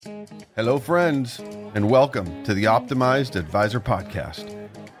Hello, friends, and welcome to the Optimized Advisor Podcast,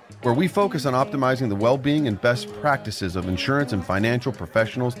 where we focus on optimizing the well-being and best practices of insurance and financial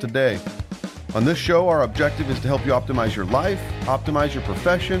professionals today. On this show, our objective is to help you optimize your life, optimize your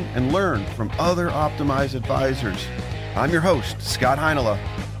profession, and learn from other optimized advisors. I'm your host, Scott Heinela.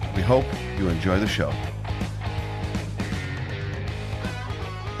 We hope you enjoy the show.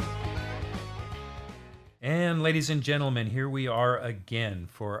 And ladies and gentlemen, here we are again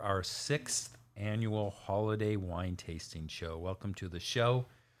for our 6th annual holiday wine tasting show. Welcome to the show.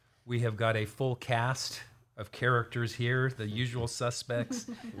 We have got a full cast of characters here, the usual suspects.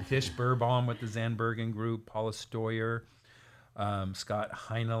 Tish Burbaum with the Zandbergen Group, Paula Stoyer, Scott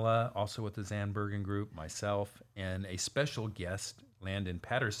Heinela, also with the Zandbergen Group, myself, and a special guest, Landon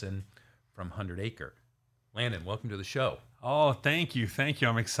Patterson from 100 Acre. Landon, welcome to the show. Oh, thank you. Thank you.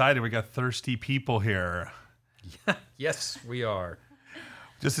 I'm excited. We got thirsty people here. Yes, we are.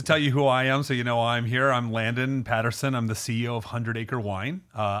 Just to tell you who I am, so you know I'm here. I'm Landon Patterson. I'm the CEO of 100 Acre Wine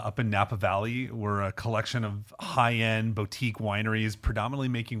up in Napa Valley. We're a collection of high-end boutique wineries, predominantly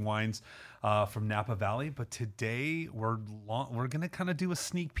making wines from Napa Valley. But today we're going to kind of do a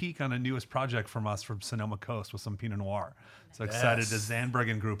sneak peek on a newest project from us from Sonoma Coast with some Pinot Noir. So excited. The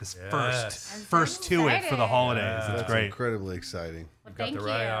Zandbergen Group is first to it for the holidays. It's great. Incredibly exciting. We've got the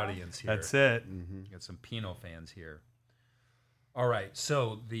right audience here. That's it. Got some Pinot fans here. All right,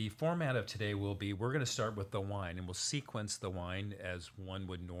 so the format of today will be, we're going to start with the wine, and we'll sequence the wine as one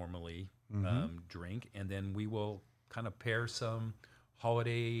would normally drink, and then we will kind of pair some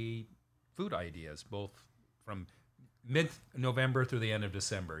holiday food ideas, both from mid-November through the end of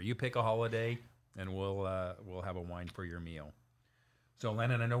December. You pick a holiday, and we'll have a wine for your meal. So,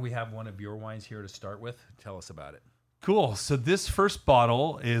 Lennon, I know we have one of your wines here to start with. Tell us about it. Cool. So this first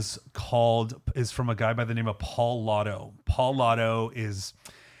bottle is from a guy by the name of Paul Lotto. Paul Lotto is,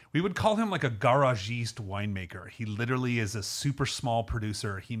 we would call him like a garagiste winemaker. He literally is a super small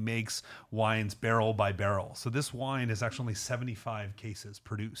producer. He makes wines barrel by barrel. So this wine is actually only 75 cases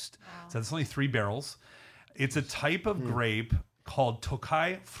produced. Wow. So it's only 3 barrels. It's a type of grape called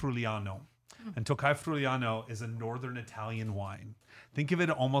Tokai Friulano. And Tokai Friulano is a northern Italian wine. Think of it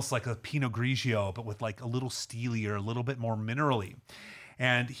almost like a Pinot Grigio, but with like a little steelier, a little bit more minerally.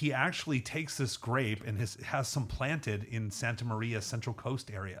 And he actually takes this grape and has some planted in Santa Maria Central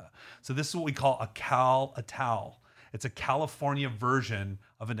Coast area. So this is what we call a Cal Ital. It's a California version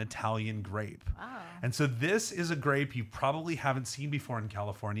of an Italian grape. Wow. And so this is a grape you probably haven't seen before in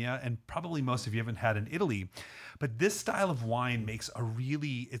California, and probably most of you haven't had in Italy. But this style of wine makes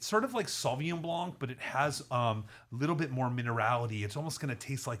it's sort of like Sauvignon Blanc, but it has a little bit more minerality. It's almost going to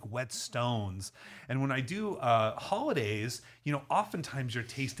taste like wet stones. And when I do holidays, oftentimes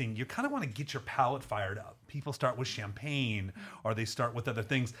you kind of want to get your palate fired up. People start with champagne or they start with other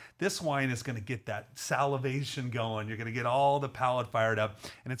things. This wine is going to get that salivation going. You're going to get all the palate fired up.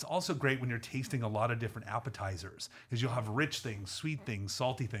 And it's also great when you're tasting a lot of different appetizers, because you'll have rich things, sweet things,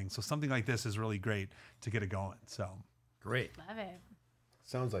 salty things. So something like this is really great to get it going. So great. Love it.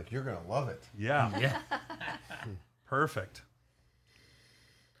 Sounds like you're going to love it. Yeah. Perfect.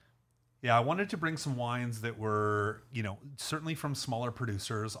 Yeah, I wanted to bring some wines that were, certainly from smaller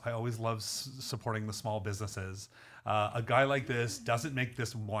producers. I always love supporting the small businesses. A guy like this doesn't make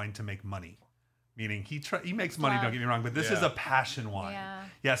this wine to make money. Meaning he makes money, don't get me wrong, but this is a passion wine. Yeah.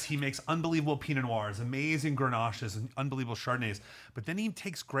 Yes, he makes unbelievable Pinot Noirs, amazing Grenaches, and unbelievable Chardonnays. But then he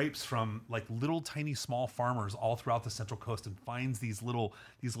takes grapes from like little tiny small farmers all throughout the Central Coast and finds these little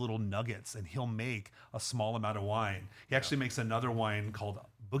nuggets, and he'll make a small amount of wine. He actually makes another wine called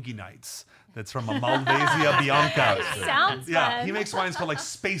Boogie Nights that's from a Malvasia Bianca. Sounds fun. He makes wines called like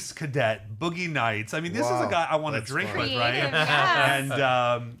Space Cadet, Boogie Nights. I mean, this is a guy I want to drink with, right?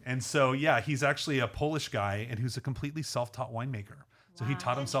 Yes. And so, he's actually a Polish guy and who's a completely self-taught winemaker. So he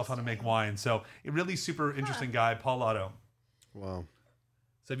taught himself how to make wine. So a really super interesting guy, Paul Lotto. Wow.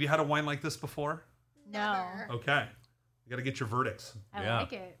 So have you had a wine like this before? No. Okay. You got to get your verdicts. I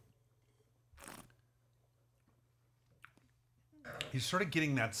like it. You're sort of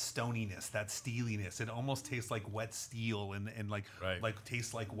getting that stoniness, that steeliness. It almost tastes like wet steel and like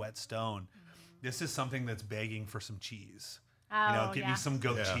tastes like wet stone. This is something that's begging for some cheese. Get me some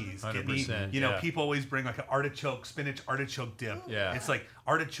goat cheese. 100%, Get me, people always bring like an spinach artichoke dip. Yeah. It's like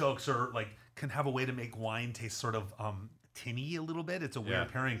artichokes can have a way to make wine taste sort of tinny a little bit. It's a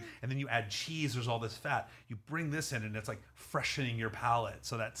weird pairing. And then you add cheese, there's all this fat. You bring this in and it's like freshening your palate.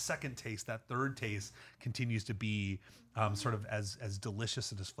 So that second taste, that third taste continues to be sort of as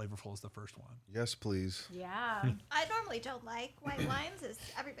delicious and as flavorful as the first one. Yes, please. Yeah. I normally don't like white wines, as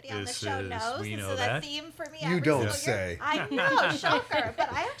everybody on the This show is- knows. we This know is that. a theme for me. You every don't single say. year. I know, shocker.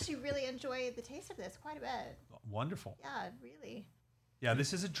 But I actually really enjoy the taste of this quite a bit. Wonderful. Yeah, really. Yeah,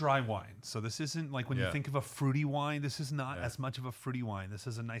 this is a dry wine. So this isn't like when you think of a fruity wine, this is not as much of a fruity wine. This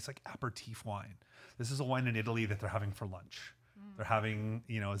is a nice like aperitif wine. This is a wine in Italy that they're having for lunch. They're having,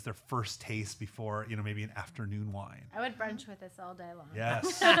 as their first taste before, maybe an afternoon wine. I would brunch with this all day long.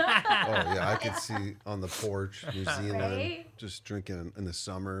 Yes. Oh yeah, I could see on the porch, New Zealand, Right? just drinking in the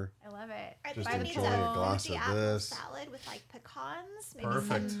summer. I love it. I Just think enjoying it's a glass fruity of apple this. salad with like pecans, maybe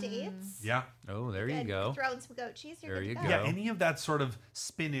Perfect. some dates. Yeah. Oh, there you Good. go. Throw in some goat cheese. You're There good you to go. Yeah, any of that sort of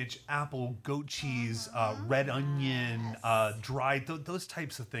spinach, apple, goat cheese, red onion, dried, those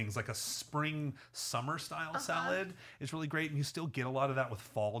types of things, like a spring, summer style salad is really great. And you still get a lot of that with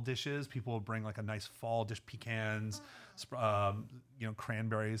fall dishes. People will bring like a nice fall dish, pecans,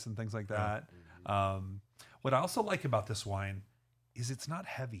 cranberries and things like that. What I also like about this wine is it's not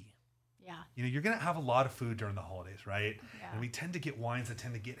heavy. Yeah. You're going to have a lot of food during the holidays, right? Yeah. And we tend to get wines that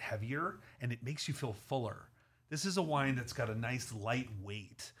tend to get heavier, and it makes you feel fuller. This is a wine that's got a nice light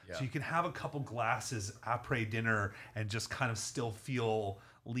weight. Yeah. So you can have a couple glasses après dinner and just kind of still feel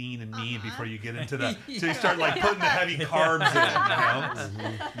lean and mean before you get into the... So you start like putting the heavy carbs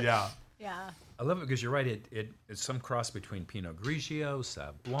in, Yeah. Yeah. I love it because you're right. It's some cross between Pinot Grigio,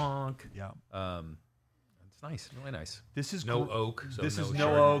 Sauv Blanc. Yeah. It's nice, really nice. This is no oak. So this is no no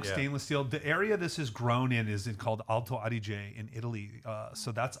Chardonnay. oak, Yeah. stainless steel. The area this is grown in is called Alto Adige in Italy.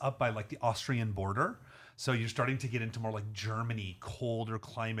 So that's up by like the Austrian border. So you're starting to get into more like Germany, colder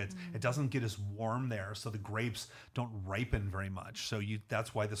climates. It doesn't get as warm there, so the grapes don't ripen very much. So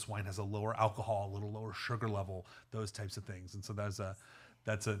that's why this wine has a lower alcohol, a little lower sugar level, those types of things. And so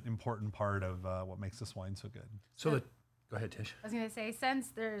that's an important part of what makes this wine so good. So go ahead, Tish. I was going to say, since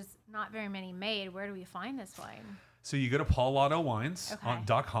there's not very many made, where do we find this wine? So you go to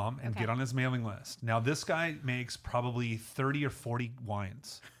paullautowines.com and Okay. get on his mailing list. Now, this guy makes probably 30 or 40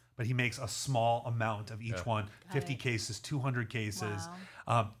 wines, but he makes a small amount of each one, 50 it. cases, 200 cases.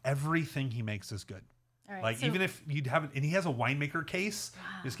 Everything he makes is good. All right, Like so- even if you'd have, and he has a winemaker case,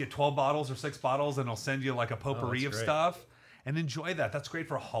 just get 12 bottles or 6 bottles and he'll send you like a potpourri that's of great. stuff. And enjoy that. That's great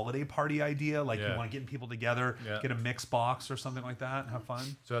for a holiday party idea. Like you Yeah. want to get people together, Yeah. get a mix box or something like that, and have fun.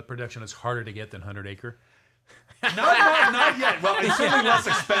 So that production is harder to get than 100 Acre. Not yet. Well, it's certainly less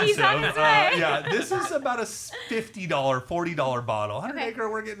expensive. He's on his way. Yeah, this is about a $50, $40 bottle. 100 Okay. Acre,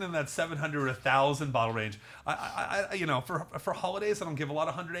 we're getting in that 700 or 1,000 bottle range. For holidays, I don't give a lot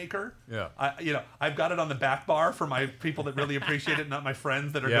of 100 Acre. Yeah. I've got it on the back bar for my people that really appreciate it, not my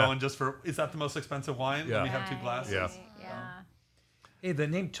friends that are Yeah. going just for. Is that the most expensive wine? Yeah. Let me have 2 glasses. Yeah. Yeah. Hey, the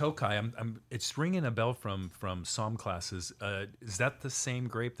name Tokai, it's ringing a bell from Somm classes. Is that the same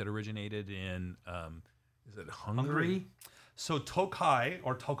grape that originated in, is it Hungary? So Tokai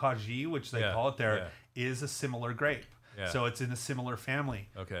or Tokaji, which they Yeah, call it there, is a similar grape. Yeah. So it's in a similar family.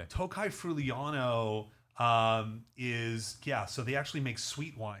 Okay. Tokai Fruliano so they actually make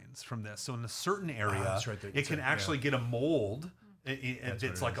sweet wines from this. So in a certain area, that's right, it can actually get a mold.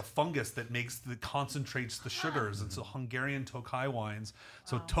 It's what like it a fungus that concentrates the sugars. And so Hungarian Tokai wines.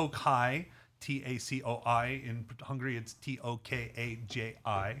 So Tokai, Tacoi, in Hungary it's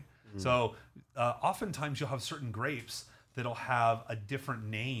Tokaji. So oftentimes you'll have certain grapes that'll have a different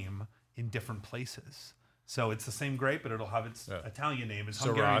name in different places. So it's the same grape, but it'll have its Italian name. Its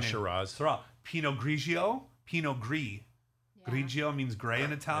Hungarian name. Syrah. Pinot Grigio, Pinot Gris. Yeah. Grigio means gray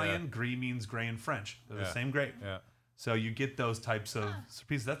in Italian. Gris means gray in French. They're the same grape. Yeah. So you get those types of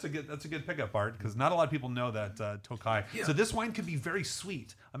pieces. That's a good pickup, Art, because not a lot of people know that Tokai. So this wine could be very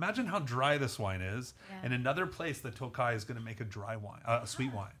sweet. Imagine how dry this wine is, and another place that Tokai is going to make a dry wine, a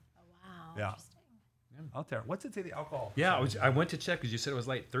sweet wine. Wow. Yeah. Interesting. Out there. What's it say the alcohol? Yeah, I went to check because you said it was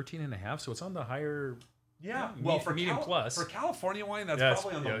like 13.5, so it's on the higher. Yeah, Me- well, for medium plus. for California wine, that's Yeah, it's-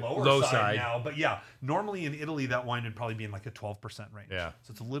 probably on the yeah, lower low side, side. now. But yeah, normally in Italy, that wine would probably be in like a 12% range. Yeah. So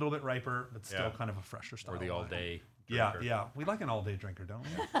it's a little bit riper, but still Yeah. kind of a fresher style. Or the wine. all day. Yeah, yeah. We like an all day drinker, don't we?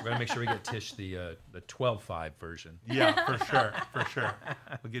 We're gonna make sure we get Tish the 12.5 version. Yeah, for sure.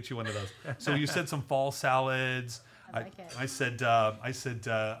 We'll get you one of those. So you said some fall salads. I like it. I said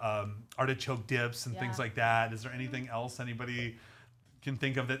artichoke dips and things Yeah. like that. Is there anything else anybody can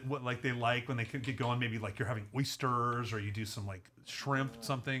think of that what like they like when they could get going? Maybe like you're having oysters, or you do some like shrimp,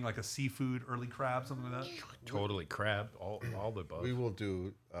 something like a seafood, early crab, something like that. Totally crab, all the above. We will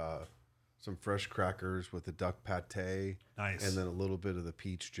do some fresh crackers with the duck pate. Nice. And then a little bit of the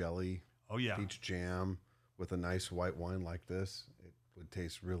peach jelly. Oh, yeah. Peach jam with a nice white wine like this. It would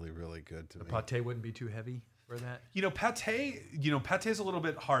taste really, really good to me. The pate wouldn't be too heavy for that. Pate is a little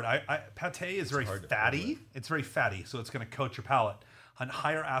bit hard. Pate is very fatty. It's very fatty, so it's going to coat your palate. A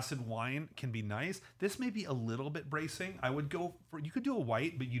higher acid wine can be nice. This may be a little bit bracing. I would go for, you could do a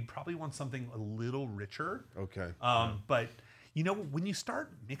white, but you'd probably want something a little richer. Okay. But when you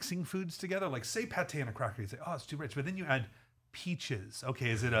start mixing foods together, like say pate and a cracker, you say, oh, it's too rich. But then you add peaches. Okay,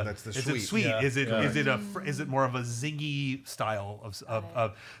 is it sweet? Yeah. Is it more of a zingy style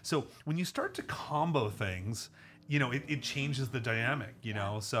of so when you start to combo things, it changes the dynamic,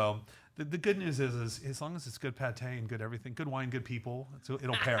 So the good news is as long as it's good pate and good everything, good wine, good people, so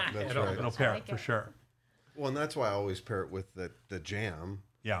it'll pair. That's right. It'll pair like for it. sure. Well, and that's why I always pair it with the jam.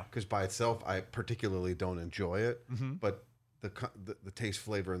 Yeah. Because by itself, I particularly don't enjoy it. Mm-hmm. But the taste,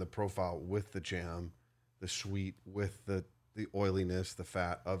 flavor, and the profile with the jam, the sweet with the oiliness, the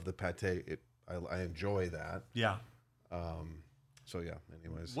fat of the pate, I enjoy that. Yeah. So yeah.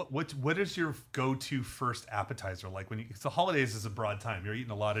 Anyways, What is your go-to first appetizer like when it's the holidays is a broad time? You're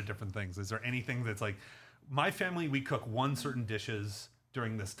eating a lot of different things. Is there anything that's like, my family, we cook one certain dishes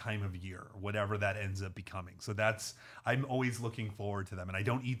during this time of year, whatever that ends up becoming. So I'm always looking forward to them, and I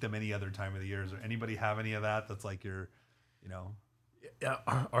don't eat them any other time of the year. Is there anybody have any of that that's like Yeah,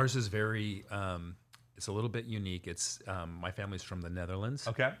 ours is very. It's a little bit unique. It's my family's from the Netherlands.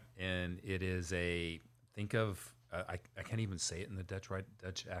 Okay. And it is think of I can't even say it in the Dutch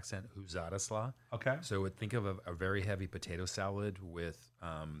accent. Huzaadesla. Okay. So think of a very heavy potato salad with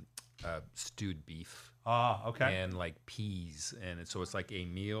stewed beef. Ah, okay. And like peas, and so it's like a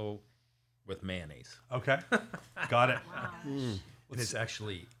meal with mayonnaise. Okay. Got it. It's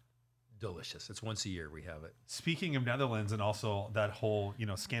actually delicious. It's once a year we have it. Speaking of Netherlands and also that whole,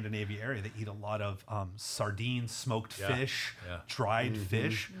 Scandinavia area, they eat a lot of sardines, smoked fish, dried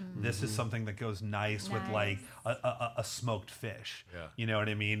fish. This is something that goes nice with like a smoked fish. Yeah. You know what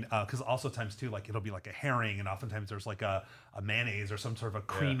I mean? Because also times too, like it'll be like a herring, and oftentimes there's like a mayonnaise or some sort of a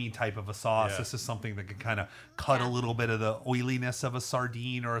creamy type of a sauce. Yeah. This is something that can kind of cut a little bit of the oiliness of a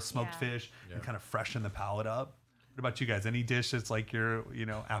sardine or a smoked fish and kind of freshen the palate up. What about you guys? Any dish that's like your,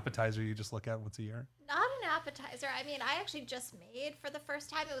 appetizer you just look at once a year? Not an appetizer. I mean, I actually just made for the first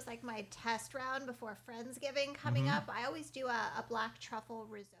time. It was like my test round before Friendsgiving coming up. I always do a black truffle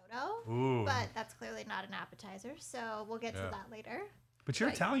risotto, Ooh. but that's clearly not an appetizer. So we'll get to that later. But you're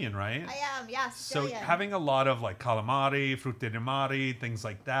Italian, right? I am, yes. So Sicilian. having a lot of like calamari, frutti di mare, things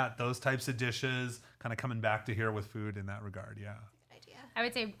like that, those types of dishes, kind of coming back to here with food in that regard, yeah. Good idea. I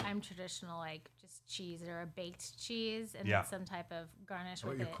would say I'm traditional, like just cheese or a baked cheese and Yeah. then some type of garnish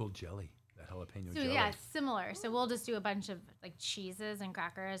What with your it. cool jelly? That jalapeno So jelly. yeah, it's similar. So we'll just do a bunch of like cheeses and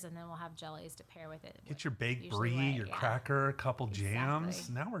crackers, and then we'll have jellies to pair with it. Get your baked Usually brie, white, your yeah. cracker, a couple jams.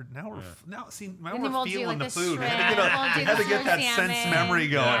 Exactly. Now we're And then we're we'll do, feeling like, the the food. We shrimp, had to get, we'll do we had the to get that salmon. sense memory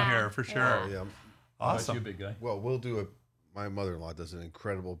going Yeah. here for sure. oh, yeah. How about Awesome. you, big guy? Well, we'll do my mother-in-law does an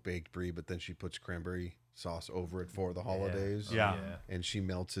incredible baked brie, but then she puts cranberry sauce over it for the holidays. Oh, Yeah. And she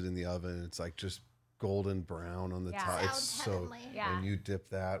melts it in the oven. It's like just golden brown on the Yeah. top. It's Sounds so, heavenly. Yeah. and you dip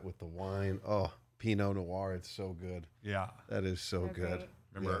that with the wine. Oh, Pinot Noir. It's so good. Yeah. That is so They're good. great.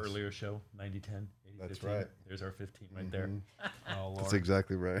 Remember our Yes. earlier show, 90-10? 80-15? That's right. There's our 15 right there. Oh, Lord. That's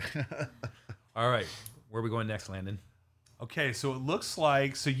exactly right. All right. Where are we going next, Landon? Okay, so it looks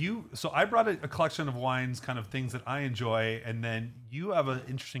like so I brought a collection of wines, kind of things that I enjoy, and then you have an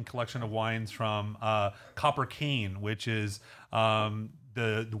interesting collection of wines from Copper Cane, which is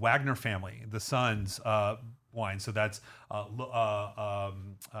the Wagner family, the sons' wine. So that's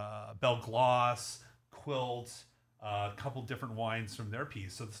Belglas, Quilt, a couple different wines from their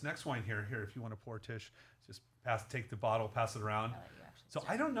piece. So this next wine here, if you want to pour, Tish, just take the bottle, pass it around. So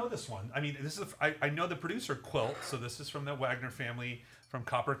I don't know this one. I mean, this is I know the producer Quilt. So this is from the Wagner family from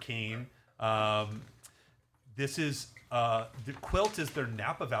Copper Cane. This is the Quilt is their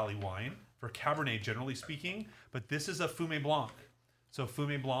Napa Valley wine for Cabernet, generally speaking. But this is a Fumé Blanc. So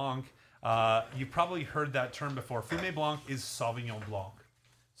Fumé Blanc, you've probably heard that term before. Fumé Blanc is Sauvignon Blanc.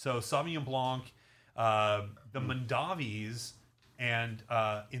 So Sauvignon Blanc, the Mondavis, and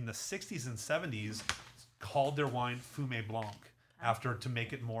in the 60s and 70s, called their wine Fumé Blanc to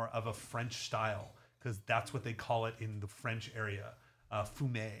make it more of a French style, because that's what they call it in the French area,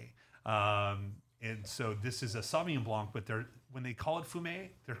 Fumé. And so this is a Sauvignon Blanc, but when they call it Fumé,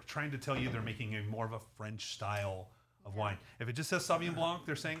 they're trying to tell you they're making a more of a French style of wine. If it just says Sauvignon Blanc,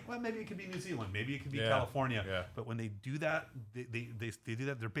 they're saying, well, maybe it could be New Zealand, maybe it could be California. Yeah. But when they do that, they do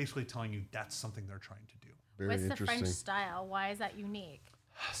that, they're basically telling you that's something they're trying to do. Very What's the interesting. French style? Why is that unique?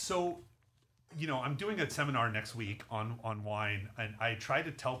 So I'm doing a seminar next week on wine, and I try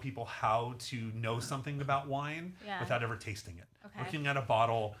to tell people how to know something about wine without ever tasting it. Okay. Looking at a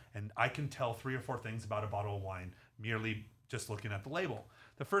bottle, and I can tell 3 or 4 things about a bottle of wine merely just looking at the label.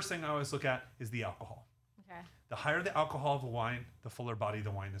 The first thing I always look at is the alcohol. Okay. The higher the alcohol of the wine, the fuller body the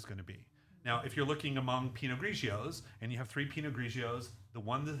wine is going to be. Now, if you're looking among Pinot Grigios, and you have 3 Pinot Grigios, the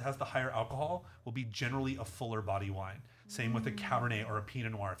one that has the higher alcohol will be generally a fuller body wine. Same with a Cabernet or a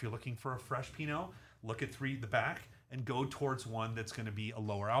Pinot Noir. If you're looking for a fresh Pinot, look at the back and go towards one that's going to be a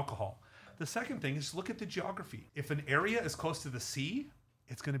lower alcohol. The second thing is look at the geography. If an area is close to the sea,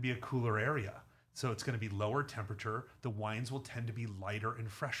 it's going to be a cooler area. So it's going to be lower temperature. The wines will tend to be lighter and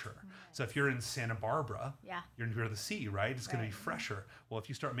fresher. So if you're in Santa Barbara, you're near the sea, right? It's going to be fresher. Well, if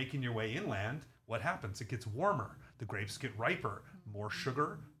you start making your way inland, what happens? It gets warmer. The grapes get riper, more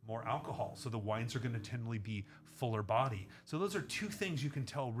sugar, more alcohol. So the wines are going to tend to be fuller body. So those are 2 things you can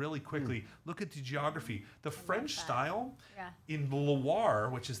tell really quickly. Look at the geography. The French style in the Loire,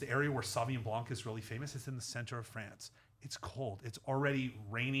 which is the area where Sauvignon Blanc is really famous, it's in the center of France. It's cold. It's already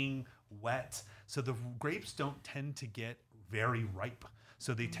raining, wet. So the grapes don't tend to get very ripe.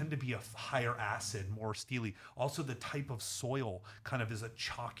 So they tend to be a higher acid, more steely. Also, the type of soil kind of is a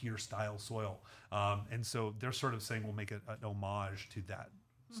chalkier style soil. And so they're sort of saying we'll make an homage to that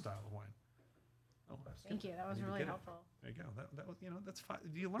style of wine. Oh, Thank you. That was really helpful. There you go. That was, that's fine.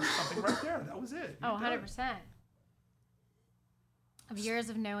 You learned something right there. That was it. Oh, 100%. Of years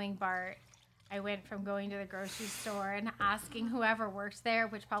of knowing Bart, I went from going to the grocery store and asking whoever worked there,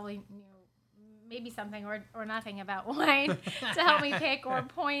 which probably knew maybe something or nothing about wine, to help me pick, or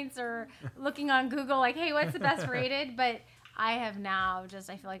points, or looking on Google like, hey, what's the best rated? But I have now I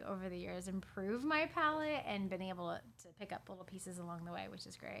feel like over the years improved my palate and been able to pick up little pieces along the way, which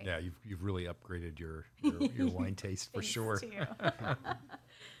is great. Yeah, you've really upgraded your wine taste for sure. To you.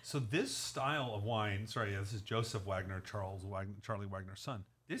 So this style of wine, this is Joseph Wagner, Charlie Wagner's son.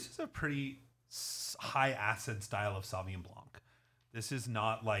 This is a pretty high acid style of Sauvignon Blanc. This is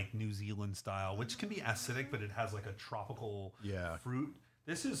not like New Zealand style, which can be acidic, but it has like a tropical fruit.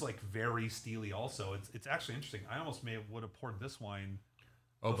 This is like very steely also. It's actually interesting. I almost would have poured this wine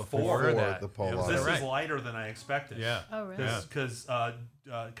before that. The Paul This is lighter than I expected. Yeah. Oh, really? Because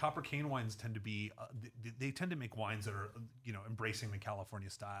Copper Cane wines tend to be, they tend to make wines that are, embracing the California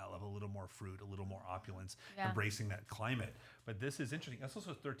style of a little more fruit, a little more opulence, embracing that climate. But this is interesting. That's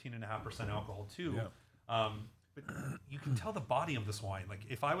also 13.5% alcohol too. Yeah. But you can tell the body of this wine. Like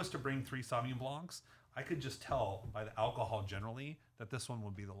if I was to bring 3 Sauvignon Blancs, I could just tell by the alcohol generally that this one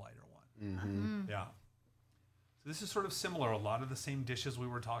would be the lighter one. Mm-hmm. Yeah. So this is sort of similar. A lot of the same dishes we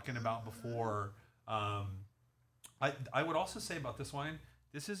were talking about before. I would also say about this wine,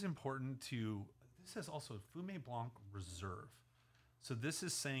 this is important to, this is also Fumé Blanc Reserve. So this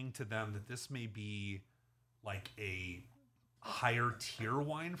is saying to them that this may be like a higher tier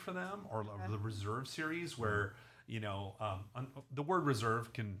wine for them, or the Reserve series, where, the word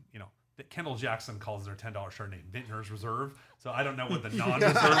reserve can, Kendall Jackson calls their $10 Chardonnay Vintner's Reserve. So I don't know what the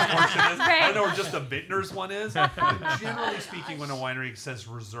non-reserve portion is. I don't know where just the Vintner's one is. But generally speaking, when a winery says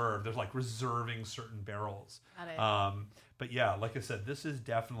reserve, they're like reserving certain barrels. Got it. But yeah, like I said, this is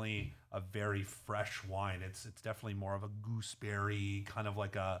definitely a very fresh wine. It's definitely more of a gooseberry, kind of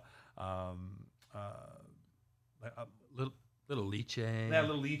like a little lychee. Yeah, a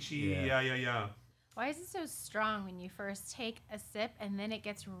little lychee. Yeah. Why is it so strong when you first take a sip and then it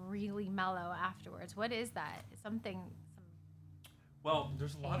gets really mellow afterwards? What is that? Well,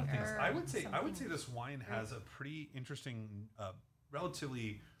 there's a lot of things. I would say something this wine has a pretty interesting,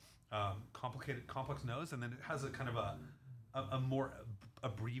 relatively complex nose, and then it has a kind of a more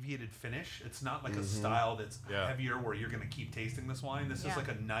abbreviated finish. It's not like a style that's heavier where you're going to keep tasting this wine. This is like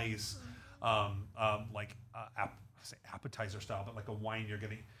a nice, appetizer style, but like a wine you're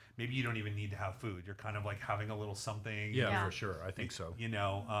going to. Maybe you don't even need to have food. You're kind of like having a little something. Yeah, for sure. I think so. In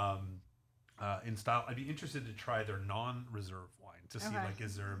style, I'd be interested to try their non-reserve wine to see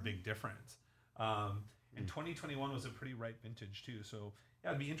is there a big difference. And 2021 was a pretty ripe vintage too. So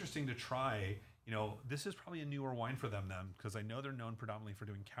yeah, it'd be interesting to try. This is probably a newer wine for them then, because I know they're known predominantly for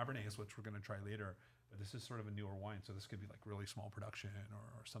doing Cabernets, which we're going to try later. But this is sort of a newer wine, so this could be like really small production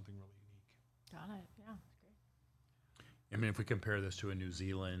or something really unique. Got it. Yeah. I mean, if we compare this to a New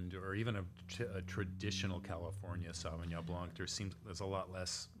Zealand or even a traditional California Sauvignon Blanc, there's a lot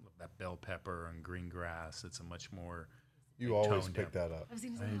less that bell pepper and green grass. It's a much more You always pick that up. I was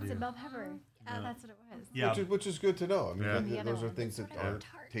going to say, it's a bell pepper. Yeah, that's what it was. Yeah. Which is good to know. I mean, Yeah. those are one, things that sort of aren't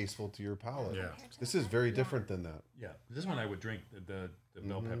tart. tasteful to your palate. Yeah. This is very different than that. Yeah, this one I would drink. The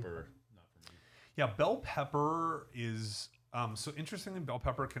bell pepper, not for me. Yeah, bell pepper is So interestingly, bell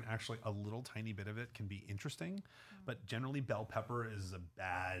pepper can actually, a little tiny bit of it can be interesting, but generally bell pepper is a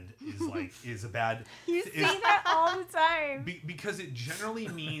bad. You say that all the time. Because it generally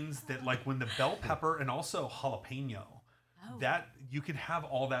means that like when the bell pepper and also jalapeno, that you can have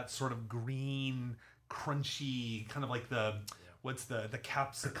all that sort of green, crunchy, kind of like what's the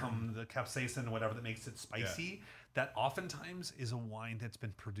capsicum, the capsaicin, whatever that makes it spicy. That oftentimes is a wine that's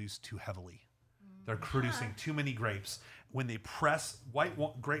been produced too heavily. They're producing too many grapes. When they press white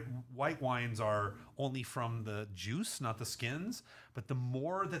wines are only from the juice, not the skins. But the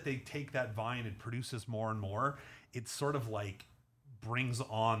more that they take that vine, it produces more and more. It sort of like brings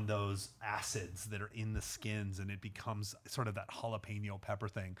on those acids that are in the skins, and it becomes sort of that jalapeno pepper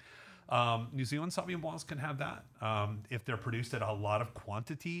thing. New Zealand Sauvignon Blancs can have that. If they're produced at a lot of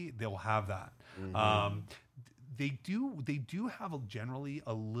quantity, they'll have that. They do have generally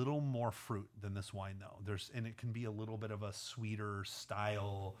a little more fruit than this wine though. And it can be a little bit of a sweeter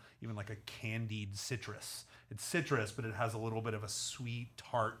style, even like a candied citrus. It's citrus, but it has a little bit of a sweet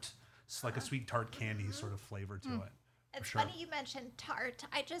tart. It's like a sweet tart candy sort of flavor to it. It's funny you mentioned tart.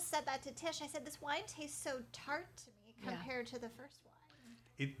 I just said that to Tish. I said this wine tastes so tart to me compared to the first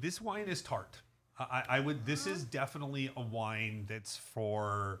wine. This wine is tart. I would. This is definitely a wine that's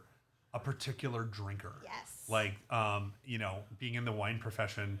for a particular drinker. Yes. Like, being in the wine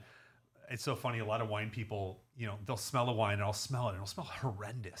profession, it's so funny. A lot of wine people, they'll smell a wine and I'll smell it and it'll smell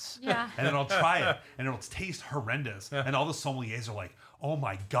horrendous. Yeah. And then I'll try it and it'll taste horrendous. And all the sommeliers are like, oh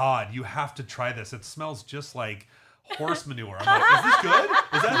my God, you have to try this. It smells just like horse manure. I'm like, is this good?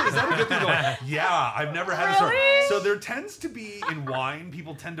 Is that a good thing? They're like, yeah, I've never had this. Really? So there tends to be in wine,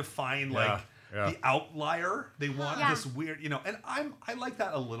 people tend to find like the outlier. They want this weird, and I like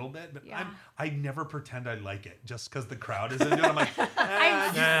that a little bit, but I never pretend I like it just because the crowd is into it. I'm like,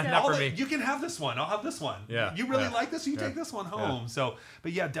 not for me. You can have this one. I'll have this one. Yeah. You really like this? You take this one home. So,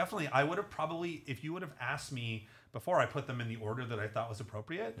 but yeah, definitely. I would have probably, if you would have asked me before I put them in the order that I thought was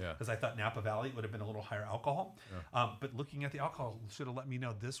appropriate, because I thought Napa Valley would have been a little higher alcohol. But looking at the alcohol should have let me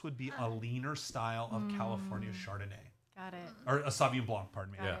know this would be a leaner style of California Chardonnay. Got it. Or a Sauvignon Blanc,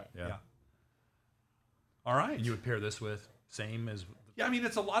 pardon me. Yeah. All right. And you would pair this with same as. Yeah, I mean,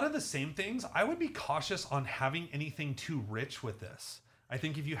 it's a lot of the same things. I would be cautious on having anything too rich with this. I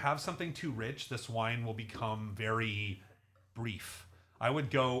think if you have something too rich, this wine will become very brief. I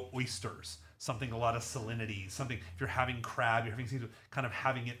would go oysters, something a lot of salinity, something, if you're having crab, you're having seafood, kind of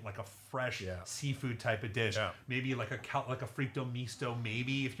having it like a fresh seafood type of dish. Maybe like a frito misto,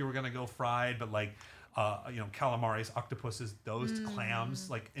 maybe if you were going to go fried, but like, calamaris, octopuses, those clams,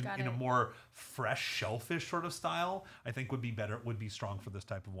 like in a more fresh shellfish sort of style, I think would be strong for this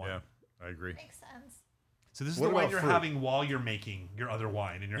type of wine. Yeah, I agree. Makes sense. So this is the wine you're having while you're making your other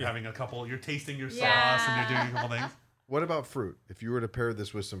wine, and you're having you're tasting your sauce, and you're doing a couple things. What about fruit? If you were to pair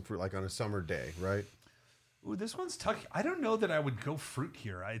this with some fruit, like on a summer day, right? Ooh, this one's tough. I don't know that I would go fruit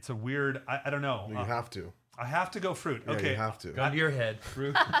here. It's a weird. I don't know. You have to. I have to go fruit. Yeah, Okay, you have to. Gun to your head.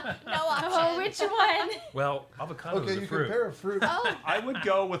 Fruit. No option. Oh, which one? Well, avocado Okay, is a you fruit. can pair a fruit. I would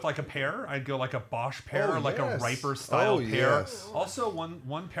go with like a pear. I'd go like a Bosch pear, Oh, like a yes. riper style Oh, pear. yes. Also,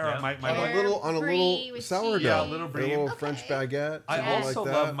 one pear. Yeah. My On wife. a little Brie with sourdough. cheese. Yeah, a little A brie. little Okay. French baguette. I something also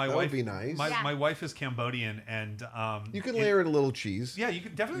like love that. my That wife. would be nice. My wife is Cambodian, and You can layer in a little cheese. Yeah, you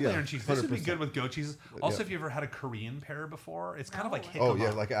can definitely Yeah, layer in cheese. This would be 100%. good with goat cheese. Also, Yeah. if you ever had a Korean pear before, it's kind of like Oh jicama. yeah,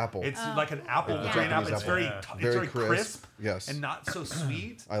 like apple. It's like an apple, Like the green apple. Japanese It's very, apple. it's Very very crisp. crisp. Yes. And not so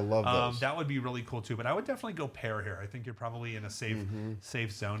sweet. I love those. That would be really cool too. But I would definitely go pear here. I think you're probably in a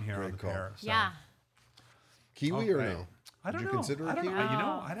safe zone here on Great the call. pear. So. Yeah. Kiwi or Okay. no? I don't Would know. you consider I a don't kiwi? know.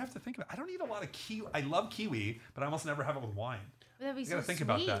 No. I'd have to think about it. I don't eat a lot of kiwi. I love kiwi, but I almost never have it with wine. That'd be You so gotta think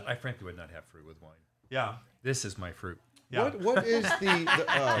about sweet. that. I frankly would not have fruit with wine. Yeah. This is my fruit. Yeah. What is the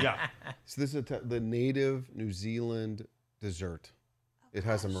Yeah. So this is the native New Zealand dessert. It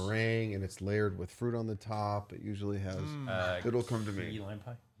has a meringue and it's layered with fruit on the top. It usually has. It'll come to Key me. lime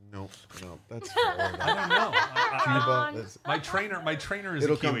pie. No, that's Florida. I don't know. Cuba. That's, My trainer is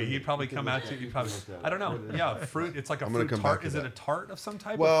It'll a come Kiwi. to me. He'd probably come out to you. Probably. I don't know. Yeah, fruit. It's like a I'm gonna fruit come back tart. to Is it that. a tart of some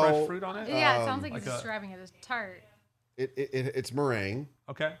type Well, with fresh fruit on it? Yeah, it sounds like like he's a- describing it as tart. it's meringue,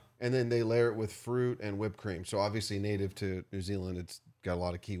 Okay. and then they layer it with fruit and whipped cream. So obviously native to New Zealand, it's got a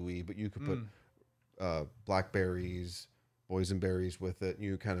lot of kiwi, but you could put blackberries, boysenberries with it.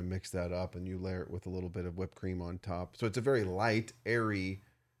 You kind of mix that up, and you layer it with a little bit of whipped cream on top. So it's a very light, airy,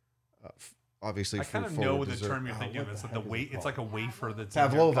 obviously I kind of fruit-forward know the dessert. term you're Oh, thinking what of. It's the like the heck is wait. it It's like a wafer that's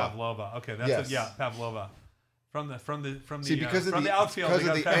Pavlova. Pavlova. Okay, that's Yes. it. Yeah, Pavlova. From the See, because of from the, the outfield. because they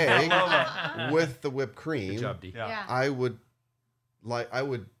of the got egg Pavlova. with the whipped cream, Good job, D. Yeah. Yeah. I would like I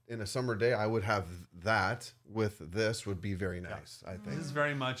would in a summer day, I would have that with this would be very nice. I think This is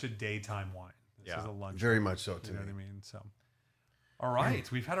very much a daytime wine. This is a lunch. very wine, much so to You me. know what I mean? So, all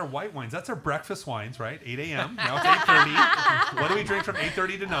right, we've had our white wines. That's our breakfast wines, right? 8 a.m. Now it's 8:30. What do we drink from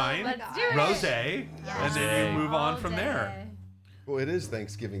 8:30 to 9? Let's do it. Rosé, and then you move on All from there. day. Well, it is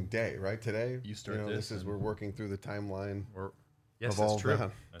Thanksgiving Day, right? Today, You start this this is we're working through the timeline. Yes, Of all that's true.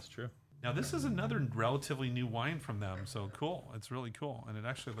 that. That's true. Now this is another relatively new wine from them, so cool. It's really cool, and it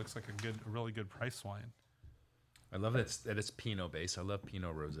actually looks like a really good price wine. I love that it's Pinot based. I love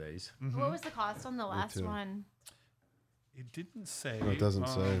Pinot rosés. What was the cost on the last too. one? It didn't say. No, it doesn't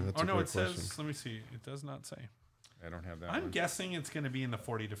say. That's oh a no, great it says. question. Let me see. It does not say. I don't have that I'm one. guessing it's going to be in the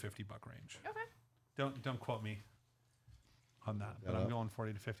 $40 to $50 range. Okay. Don't quote me on that, but I'm going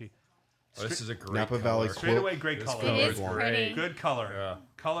 40 to 50. Oh, this is a great Napa Valley color. Straight away, great This color. color It is great. pretty. Good color. Yeah.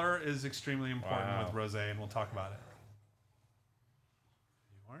 Color is extremely important Wow. with rosé, and we'll talk about it.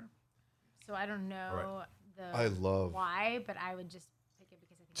 You are? So I don't know I love- why, but I would just pick it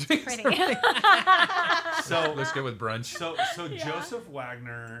because I think it's pretty. So Let's go with brunch. So Joseph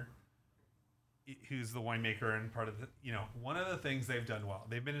Wagner, who's the winemaker and part of the, one of the things they've done well.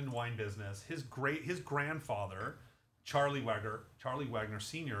 They've been in wine business. His grandfather, Charlie Wagner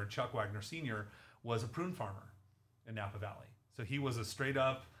Sr., Chuck Wagner Sr., was a prune farmer in Napa Valley. So he was a straight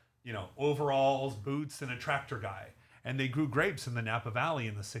up, overalls, boots, and a tractor guy. And they grew grapes in the Napa Valley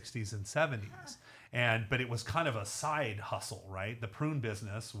in the 60s and 70s. But it was kind of a side hustle, right? The prune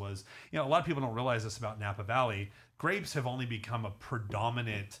business was, a lot of people don't realize this about Napa Valley. Grapes have only become a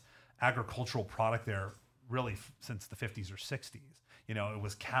predominant agricultural product there really since the 50s or 60s. It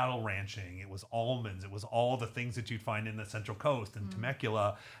was cattle ranching, it was almonds, it was all the things that you'd find in the Central Coast and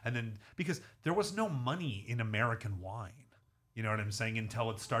Temecula. And then because there was no money in American wine. You know what I'm saying?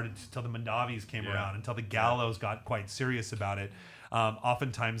 Until the Mondavis came around, until the Gallos got quite serious about it.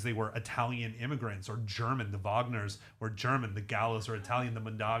 Oftentimes they were Italian immigrants or German. The Wagners were German. The Gallos are Italian. The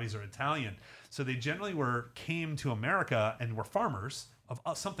Mondavis are Italian. So they generally came to America and were farmers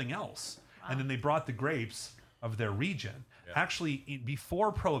of something else. Wow. And then they brought the grapes of their region. Yeah. Actually,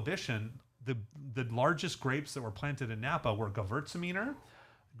 before Prohibition, the largest grapes that were planted in Napa were Gewürztraminer,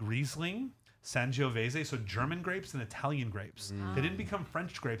 Riesling, Sangiovese, so German grapes and Italian grapes. They didn't become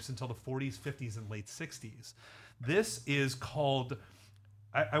French grapes until the 40s, 50s, and late 60s. This is called,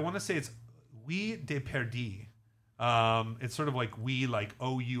 I want to say it's Huile de Perdue. It's sort of like we, like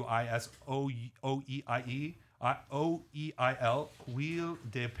Ouis, O-E-I-E, O-E-I-L, Huile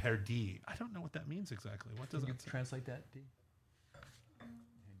de Perdue. I don't know what that means exactly. What does Can you that say? translate that, D?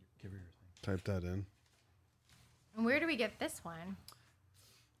 Give her your thing. Type that in. And where do we get this one?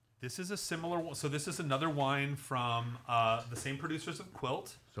 This is a similar one. So this is another wine from the same producers of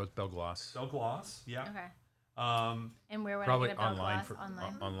Quilt. So it's Belglass. Belglass, yeah. Okay. And where would Probably I get a online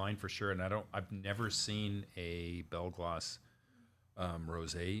Belglass? online for sure. And I've never seen a Belglass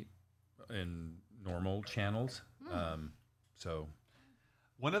rosé in normal channels. So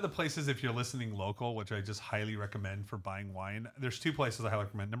One of the places, if you're listening local, which I just highly recommend for buying wine, there's two places I highly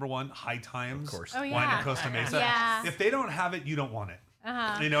recommend. Number one, High Times Of course. Oh, Wine yeah. in Costa Mesa. Yeah. If they don't have it, you don't want it.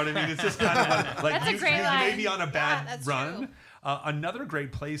 Uh-huh. You know what I mean? It's just kind of like That's a you great may line. be on a bad that's run. true. Another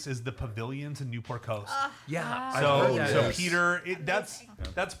great place is the Pavilions in Newport Coast. yeah, So, that. so Yes. Peter,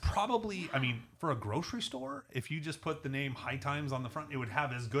 that's probably, I mean, for a grocery store, if you just put the name High Times on the front, it would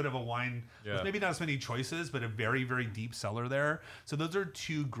have as good of a wine. Yeah. With maybe not as many choices, but a very, very deep cellar there. So those are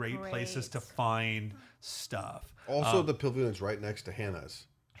two great places to find stuff. Also, the pavilion's right next to Hannah's,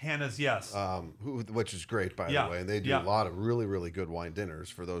 Hannah's, yes. which is great, by Yeah, the way. And they do yeah. a lot of really, really good wine dinners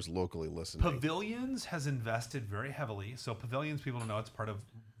for those locally listening. Pavilions has invested very heavily. So Pavilions, people don't know, it's part of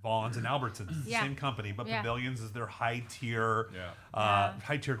Vaughn's and Albertsons. It's the Yeah. same company, but Yeah. Pavilions is their high tier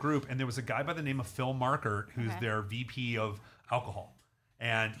group. And there was a guy by the name of Phil Markert, who's Okay. their VP of alcohol.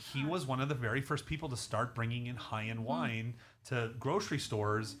 And he was one of the very first people to start bringing in high-end wine to grocery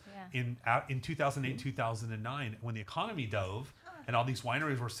stores in 2008, 2009, when the economy dove and all these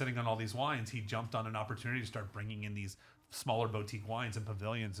wineries were sitting on all these wines. He jumped on an opportunity to start bringing in these smaller boutique wines, and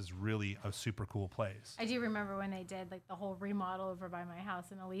Pavilions is really a super cool place. I do remember when they did like the whole remodel over by my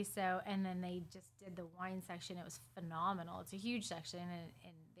house in Aliso, and then they just did the wine section. It was phenomenal. It's a huge section,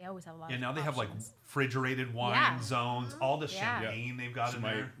 and they always have a lot Yeah, of now they have like options. refrigerated wine Yeah. zones, all the Yeah. champagne they've got So in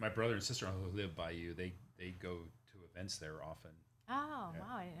there. my brother and sister who live by you, they go to events there often. Oh,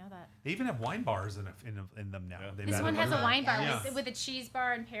 wow, I didn't know that. They even have wine bars in them now. Yeah. They've This added one has a wine bar Yeah. with a cheese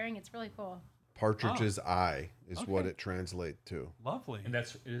bar and pairing. It's really cool. Partridge's eye is Okay. what it translates to. Lovely. And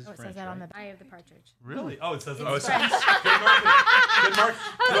it is Oh, it French, says that on right? the eye of the partridge. Really? Oh, it says it. Oh, on it's the Good marketing.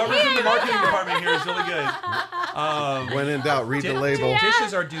 Whoever's in the marketing department here is really good. When in doubt, read the label.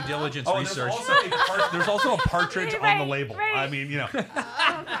 Dishes are due diligence Oh, and research. there's also a partridge on the Right, label. right. I mean,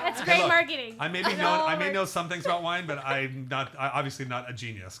 That's great look, marketing. I may know some things about wine, but I'm obviously not a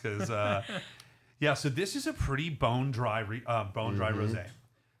genius because yeah. So this is a pretty bone dry rosé.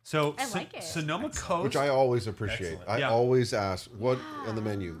 So I like it. Sonoma Coast, Which I always appreciate. Excellent. I Yeah. always ask, what on the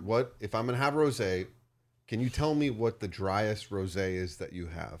menu? What if I'm gonna have rosé? Can you tell me what the driest rosé is that you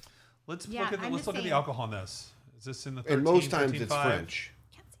have? let's Yeah, look at I'm let's the look at the same. alcohol in this. Is this in the 13, And most times 13.5? it's French.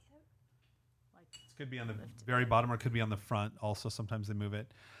 Can't see it. It could be on the very bottom or it could be on the front. Also, sometimes they move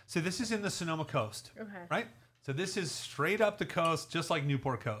it. So this is in the Sonoma Coast, Okay. right? So this is straight up the coast, just like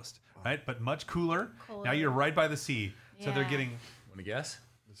Newport Coast, right? But much cooler. Now Cooler. you're right by the sea, so they're Yeah. getting. Want to guess?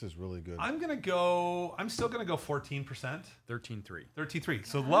 This is really good. I'm still gonna go 14%, 13.3. 33.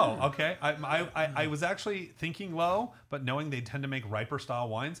 So low. Okay. I was actually thinking low, but knowing they tend to make riper style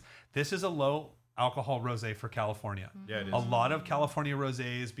wines, this is a low alcohol rosé for California. Yeah, it is. A lot of California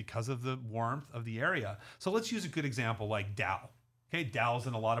rosés because of the warmth of the area. So let's use a good example like Dow. Okay, Dow's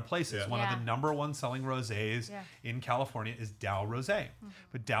in a lot of places. Yeah. One of Yeah. the number one selling rosés Yeah. in California is Dow Rosé.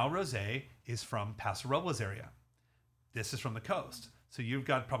 But Dow Rosé is from Paso Robles area. This is from the coast. So you've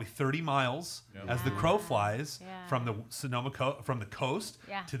got probably 30 miles as the crow flies Yeah. from the from the coast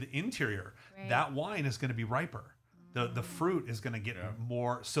Yeah. to the interior. Right. That wine is going to be riper. The fruit is going to get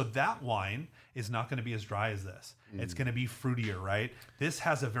more. So that wine is not going to be as dry as this. It's going to be fruitier, right? This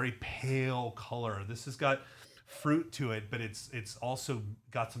has a very pale color. This has got fruit to it, but it's also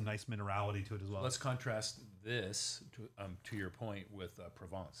got some nice minerality to it as well. Let's contrast this to your point with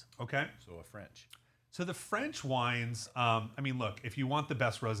Provence. Okay. So a French. So the French wines, I mean, look, if you want the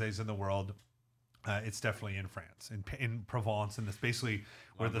best rosés in the world, it's definitely in France, in Provence, and it's basically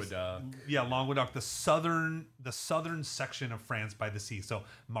where Languedoc, the southern section of France by the sea. So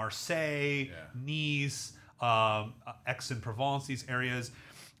Marseille, Nice, Aix-en-Provence, these areas,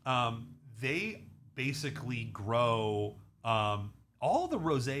 they basically grow. All the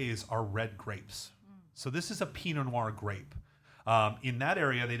rosés are red grapes. So this is a Pinot Noir grape. In that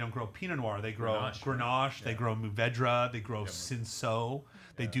area, they don't grow Pinot Noir. They grow Grenache. They grow Mourvedre. They grow Cinsault.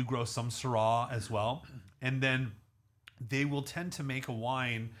 They do grow some Syrah as well. And then they will tend to make a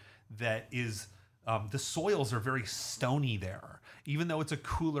wine that is the soils are very stony there. Even though it's a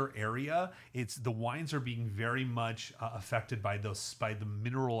cooler area, the wines are being very much affected by the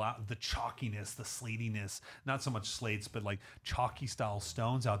mineral, the chalkiness, the slatiness. Not so much slates, but like chalky style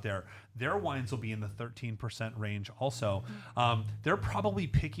stones out there. Their wines will be in the 13% range. Also, they're probably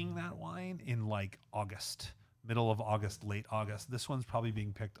picking that wine in like August. Middle of August, late August. This one's probably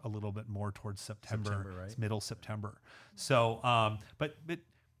being picked a little bit more towards September right? It's middle September. So, but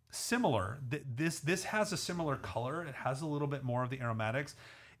similar. This has a similar color. It has a little bit more of the aromatics.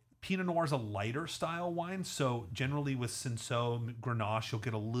 Pinot Noir is a lighter style wine, so generally with Cinsault, Grenache, you'll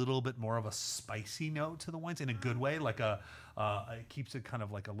get a little bit more of a spicy note to the wines in a good way. Like it keeps it kind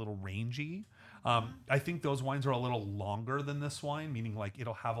of like a little rangy. I think those wines are a little longer than this wine, meaning like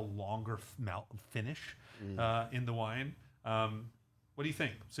it'll have a longer finish in the wine. What do you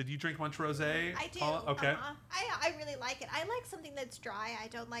think? So do you drink much rosé? I do. Paula? Okay. I really like it. I like something that's dry. I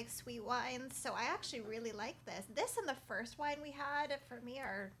don't like sweet wines, so I actually really like this. This and the first wine we had for me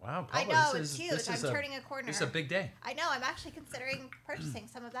are. Wow, I Paula, know this it's is- huge. this is I'm turning a corner. It's a big day. I know. I'm actually considering purchasing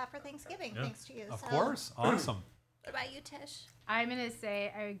some of that for Thanksgiving, thanks to you. Of So, course. Awesome. What about you, Tish? I'm gonna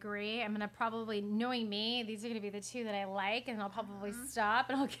say I agree. I'm gonna probably, knowing me, these are gonna be the two that I like, and I'll probably stop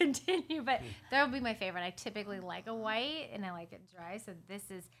and I'll continue. But that would be my favorite. I typically like a white, and I like it dry. So this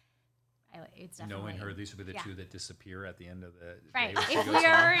is, it's definitely Knowing her, these would be the yeah. two that disappear at the end of the Right. day. when she If goes we're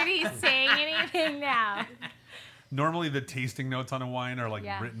home. already saying anything now, Normally the tasting notes on a wine are like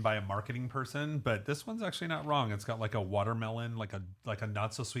Yeah. written by a marketing person, but this one's actually not wrong. It's got like a watermelon, like a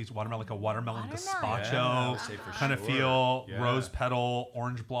not so sweet watermelon, like a watermelon Watermelon. gazpacho Yeah, I would say for kind of sure. feel, Yeah. rose petal,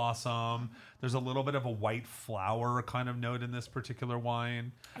 orange blossom. There's a little bit of a white flower kind of note in this particular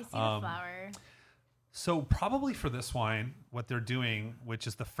wine. I see the flower. So probably for this wine, what they're doing, which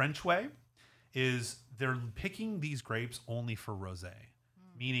is the French way, is they're picking these grapes only for rosé.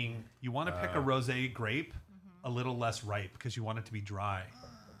 Meaning you want to pick a rosé grape a little less ripe because you want it to be dry.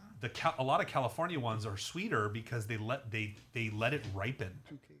 A lot of California ones are sweeter because they let it ripen,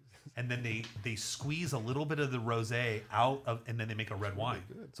 and then they squeeze a little bit of the rosé out of, and then they make a red wine.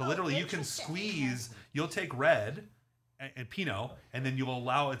 So literally, you can interesting. squeeze. You'll take red and Pinot, and then you'll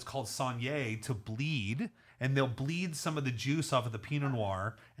allow it's called Saunier to bleed, and they'll bleed some of the juice off of the Pinot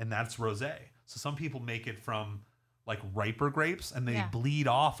Noir, and that's rosé. So some people make it from like riper grapes and they Yeah. bleed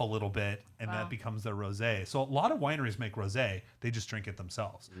off a little bit and Wow. that becomes their rosé. So a lot of wineries make rosé. They just drink it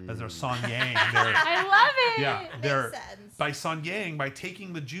themselves. As their Sanyang, they're I love it. yeah, they're sense. by Sanyang, by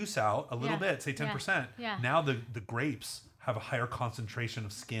taking the juice out a little Yeah. bit, say 10%. Yeah. Now the grapes have a higher concentration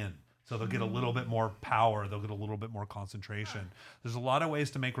of skin. So they'll get a little bit more power. They'll get a little bit more concentration. There's a lot of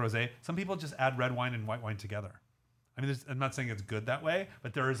ways to make rosé. Some people just add red wine and white wine together. I mean, I'm not saying it's good that way,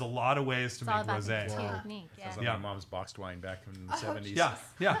 but there is a lot of ways to It's all make about the rosé. technique. Yeah. Sounds like Yeah. my mom's boxed wine back in the 70s. Yeah,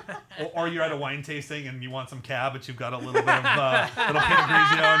 yeah. Or you're at a wine tasting and you want some cab, but you've got a little bit of little Pinot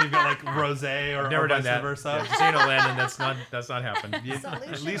Grigio and you've got like rosé or Never done vice that. versa. Yeah, Casino Landon, that's not happened.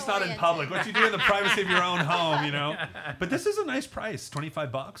 At least not in public. What you do in the privacy of your own home, you know. But this is a nice price,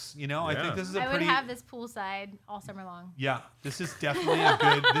 $25. You know, I Yeah. think this is a I would pretty. have this poolside all summer long. Yeah, this is definitely a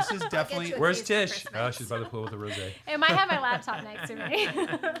good. This is definitely. you a Where's case for Tish? Christmas. Oh, she's by the pool with a rosé. I might have my laptop next to me.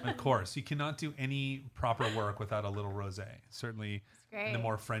 Of course, you cannot do any proper work without a little rosé. Certainly in the great.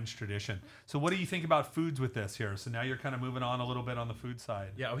 more French tradition. So, what do you think about foods with this here? So now you're kind of moving on a little bit on the food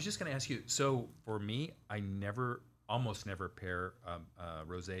side. Yeah, I was just going to ask you. So for me, I almost never pair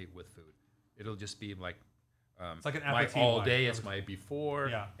rosé with food. It'll just be like It's like an my aperitif all wine. day. It's my before,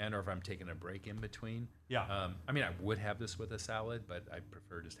 Yeah. and or if I'm taking a break in between. Yeah. I mean, I would have this with a salad, but I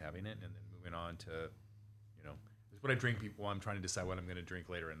prefer just having it and then moving on to, it's what I drink while I'm trying to decide what I'm going to drink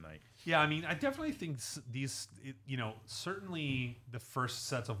later at night. Yeah, I mean, I definitely think certainly the first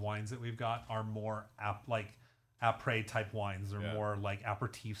sets of wines that we've got are more après type wines. They're Yeah. more like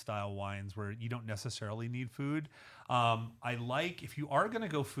aperitif style wines where you don't necessarily need food. I like, if you are going to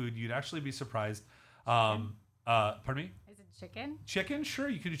go food, you'd actually be surprised. Pardon me? Is it chicken? Chicken, sure,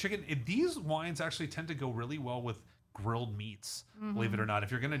 you could do chicken. These wines actually tend to go really well with grilled meats, believe it or not.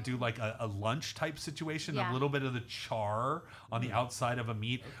 If you're going to do like a lunch type situation, Yeah. a little bit of the char on the outside of a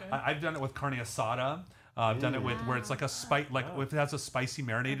meat. I've done it with carne asada. I've done it with where it's like a if it has a spicy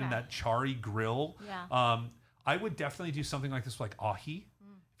marinade in Okay. that charry grill. Yeah. I would definitely do something like this, like ahi.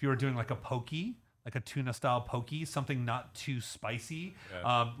 If you were doing like a poke, like a tuna style poke, something not too spicy.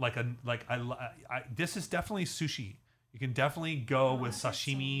 Yeah. This is definitely sushi. You can definitely go with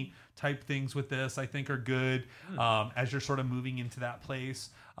sashimi type things with this. I think are good as you're sort of moving into that place.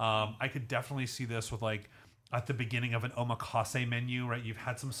 I could definitely see this with like at the beginning of an omakase menu, right? You've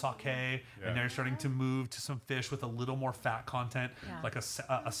had some sake, and now you're starting to move to some fish with a little more fat content, Yeah. like a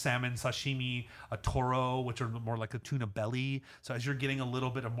salmon sashimi, a toro, which are more like a tuna belly. So as you're getting a little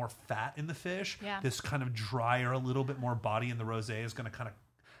bit of more fat in the fish, Yeah. this kind of drier, a little bit more body in the rosé is going to kind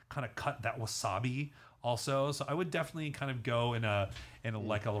of cut that wasabi also. So I would definitely kind of go in a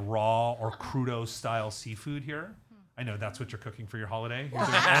like a raw or crudo style seafood here. I know that's what you're cooking for your holiday. You're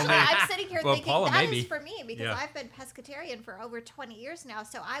doing only- I'm sitting here Well, thinking Paula, that is maybe. for me because Yeah. I've been pescatarian for over 20 years now,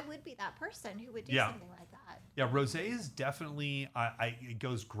 so I would be that person who would do Yeah. something like that. Yeah, rosé is definitely it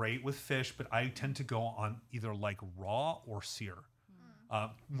goes great with fish, but I tend to go on either like raw or sear.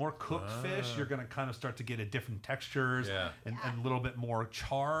 More cooked fish, you're going to kind of start to get a different textures Yeah. and a little bit more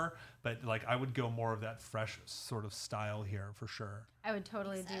char. But like I would go more of that fresh sort of style here for sure. I would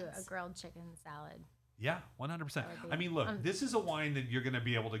totally Makes do a sense. grilled chicken salad. Yeah, 100%. That would be- I mean, look, this is a wine that you're going to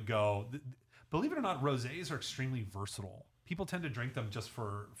be able to go. Believe it or not, rosés are extremely versatile. People tend to drink them just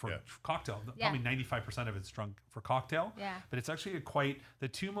for Yeah. cocktail. Yeah. Probably 95% of it's drunk for cocktail. Yeah. But it's actually the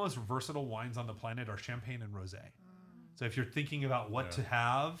two most versatile wines on the planet are champagne and rosé. So if you're thinking about what to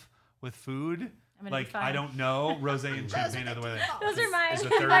have with food, I'm gonna be like I fine. don't know, rosé and Those are champagne are the way they. defaults. Those are my, Is a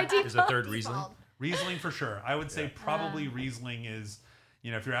my third default. Riesling? Default. Riesling for sure. I would say probably Riesling is,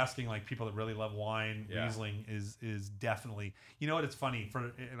 if you're asking like people that really love wine, Yeah. Riesling is definitely. You know what? It's funny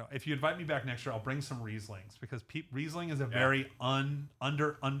if you invite me back next year, I'll bring some Rieslings because Riesling is a very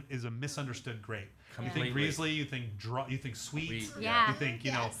is a misunderstood grape. You think Completely. Riesling, you think sweet. Sweet, yeah. You think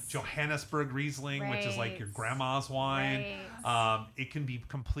Yes. Johannesburg Riesling, which is like your Right. grandma's wine. Right. It can be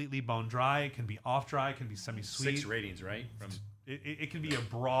completely bone dry. It can be off dry. It can be semi-sweet. 6 ratings, right? From It can be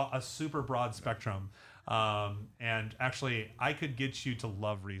a super broad spectrum. And actually, I could get you to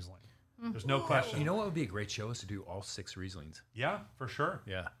love Riesling. There's no question. You know what would be a great show is to do all 6 Rieslings. Yeah, for sure.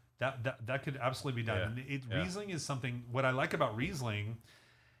 Yeah. That could absolutely be done. Yeah. And Yeah. Riesling is something. What I like about Riesling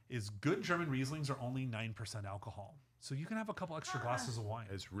is good German Rieslings are only 9% alcohol, so you can have a couple extra glasses of wine.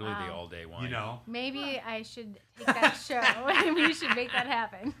 It's really the all-day wine. You know, Maybe I should take that show and we should make that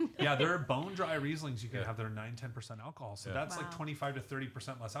happen. yeah, there are bone dry Rieslings you can Yeah. have that are 9-10% alcohol, so Yeah. that's like Wow. 25 to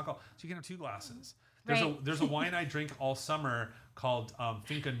 30% less alcohol. So you can have 2 glasses. Right. There's a wine I drink all summer called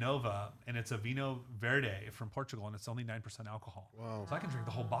Finca Nova, and it's a Vinho Verde from Portugal, and it's only 9% alcohol. Wow. So I can drink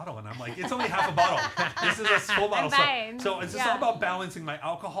the whole bottle, and I'm like, it's only half a bottle. This is a full bottle. fine. So it's just all about balancing my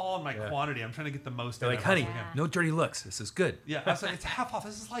alcohol and my quantity. I'm trying to get the most. They're out like, of honey, everything. no dirty looks. This is good. Yeah, I was like, it's half off.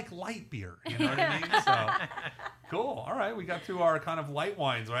 This is like light beer. You know what I mean? So cool. All right, we got through our kind of light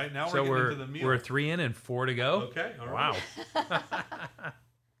wines, right? Now So we're getting into the meal. we're 3 in and 4 to go. Okay. All right. Wow.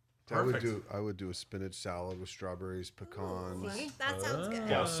 Perfect. I would do a spinach salad with strawberries, pecans, See? That sounds good.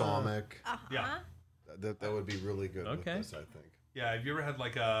 balsamic. Yeah. That would be really good with Okay. this, I think. Yeah. Have you ever had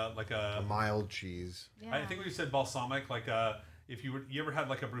like A a mild cheese. Yeah. I think we said balsamic, like if you ever had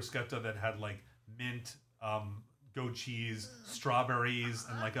like a bruschetta that had like mint, goat cheese, strawberries,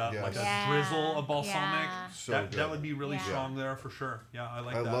 and like a Yes. drizzle of balsamic. Yeah. So That good. would be really Yeah. strong there for sure. Yeah, I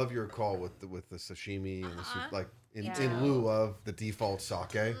like I that. love your call with the sashimi and the soup, like in Yeah. lieu of the default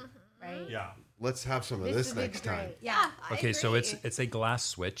sake. Right. Yeah. Let's have some of this would be next time. great. Yeah. I Okay, so agree. it's a glass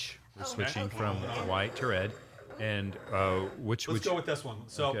switch. We're switching okay. from white to red, and which Let's go with this one.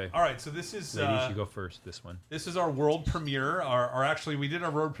 So, Okay. all right. So this is ladies, you go first. This one. this is our world premiere. Or actually, we did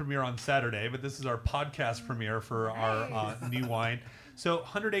our world premiere on Saturday, but this is our podcast premiere for our new wine. So,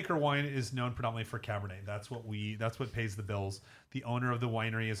 100 Acre Wine is known predominantly for Cabernet. That's what pays the bills. The owner of the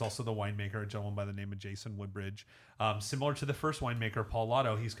winery is also the winemaker, a gentleman by the name of Jason Woodbridge. Similar to the first winemaker, Paul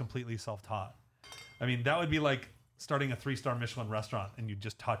Lotto, he's completely self-taught. I mean, that would be like starting a 3-star Michelin restaurant and you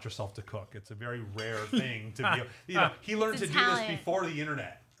just taught yourself to cook. It's a very rare thing to be. He learned It's to a do this talent. before the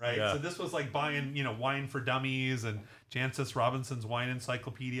internet, right? Yeah. So this was like buying, wine for dummies and Jancis Robinson's Wine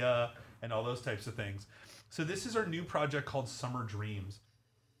Encyclopedia and all those types of things. So this is our new project called Summer Dreams.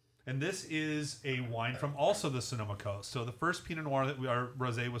 And this is a wine from also the Sonoma Coast. So the first Pinot Noir our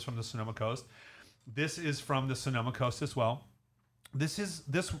rosé was from the Sonoma Coast. This is from the Sonoma Coast as well. This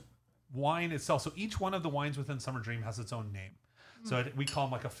wine itself. So each one of the wines within Summer Dream has its own name. So we call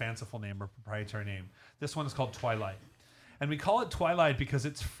them like a fanciful name or proprietary name. This one is called Twilight. And we call it Twilight because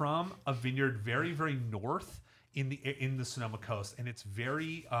it's from a vineyard very, very north in the Sonoma Coast. And it's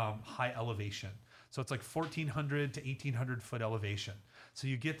very high elevation. So it's like 1,400 to 1,800 foot elevation. So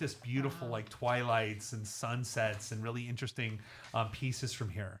you get this beautiful like twilights and sunsets and really interesting pieces from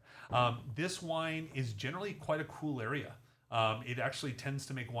here. This wine is generally quite a cool area. It actually tends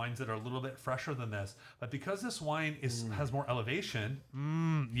to make wines that are a little bit fresher than this, but because this wine has more elevation,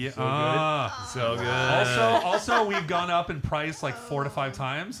 So good. Also, we've gone up in price like 4 to 5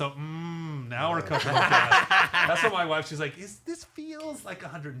 times. So now we're cooking with gas. That's what my wife. She's like, this feels like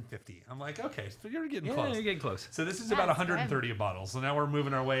 150. I'm like, okay, so you're getting Yeah, close. you're getting close. So this is about That's 130 a bottle. So now we're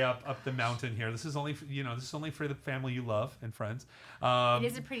moving our way up the mountain here. This is only for the family you love and friends. It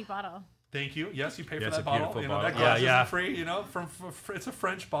is a pretty bottle. Thank you. Yes, you pay for it's that a bottle. beautiful You know, bottle. that glass Yeah. isn't free. It's a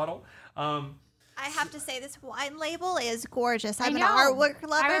French bottle. I have to say this wine label is gorgeous. I I'm an know. artwork I would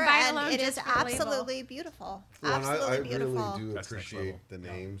lover, buy it and alone it is just for the label. absolutely beautiful. Well, and Absolutely I beautiful. really do That's next appreciate level. the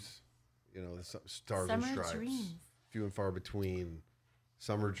names. The stars Summer and stripes, Dreams. few and far between.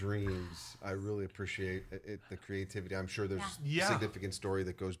 Summer Dreams. I really appreciate it, the creativity. I'm sure there's Yeah. significant story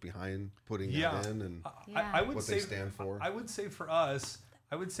that goes behind putting Yeah. that in and I would what say they stand for. I would say for us,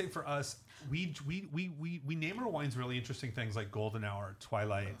 we name our wines really interesting things like Golden Hour,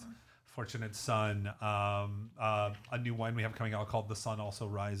 Twilight, Fortunate Sun, a new wine we have coming out called The Sun Also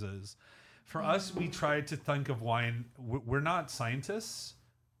Rises. For us, we try to think of wine. We're not scientists,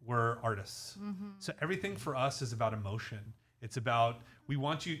 we're artists. So everything for us is about emotion. It's about, we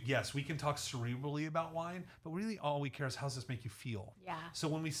want you, yes, we can talk cerebrally about wine, but really all we care is how does this make you feel? Yeah. So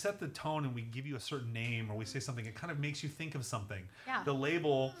when we set the tone and we give you a certain name or we say something, it kind of makes you think of something. Yeah. The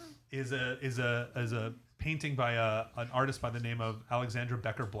label is a painting by an artist by the name of Alexandra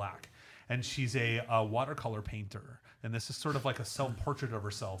Becker Black. And she's a watercolor painter. And this is sort of like a self-portrait of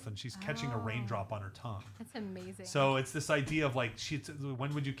herself. And she's catching a raindrop on her tongue. That's amazing. So it's this idea of like,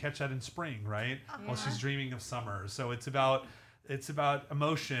 when would you catch that in spring, right? Well, she's dreaming of summer. So it's about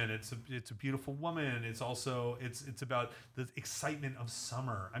emotion. It's a beautiful woman. It's also it's about the excitement of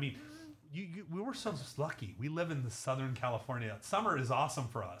summer. I mean, we were so lucky. We live in the Southern California. Summer is awesome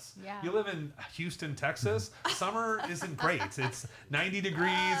for us. Yeah. You live in Houston, Texas. Summer isn't great. It's 90 degrees,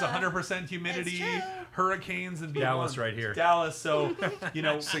 100% humidity, true. hurricanes, and beyond. Dallas right here. Dallas. So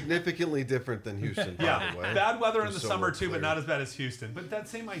Significantly different than Houston, by yeah, the way. bad weather in Just the so summer we're too, but clear. not as bad as Houston. But that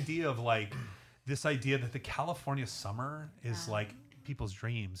same idea of like this idea that the California summer is like people's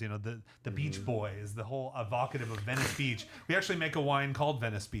dreams. The Beach Boys, the whole evocative of Venice Beach. We actually make a wine called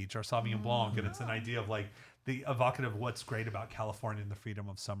Venice Beach, our Sauvignon Blanc, and it's an idea of like the evocative of what's great about California and the freedom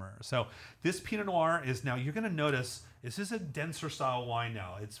of summer. So this Pinot Noir is now, you're going to notice this is a denser style wine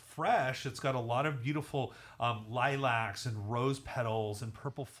now. It's fresh. It's got a lot of beautiful lilacs and rose petals and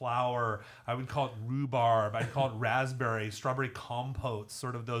purple flower. I would call it rhubarb. I'd call it raspberry, strawberry compote,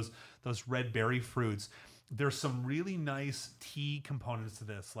 sort of those red berry fruits. There's some really nice tea components to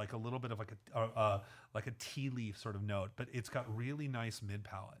this, like a little bit of like a tea leaf sort of note, but it's got really nice mid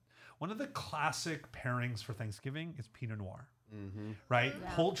palate. One of the classic pairings for Thanksgiving is Pinot Noir, right?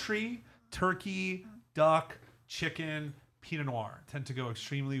 Yeah. Poultry, turkey, duck, chicken, Pinot Noir tend to go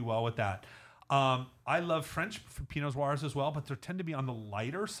extremely well with that. I love French Pinot Noirs as well, but they tend to be on the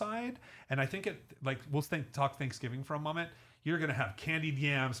lighter side. And I think we'll talk Thanksgiving for a moment. You're going to have candied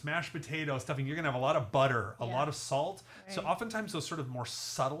yams, mashed potatoes, stuffing. You're going to have a lot of butter, a lot of salt. Right. So oftentimes those sort of more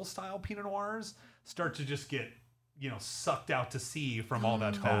subtle style Pinot Noirs start to just get, sucked out to sea from all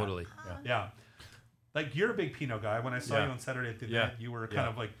that fat. Totally. Yeah. Like, you're a big Pinot guy. When I saw you on Saturday at the event, you were kind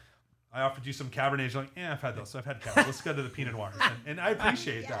of like, I offered you some Cabernets. You're like, I've had those. So I've had Cabernet. Let's go to the Pinot Noirs. And I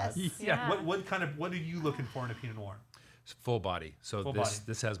appreciate that. Yeah. What are you looking for in a Pinot Noir? It's full body. So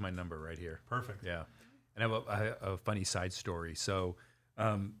this has my number right here. Perfect. Yeah. And I have a funny side story. So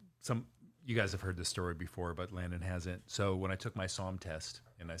you guys have heard this story before, but Landon hasn't. So when I took my Somm test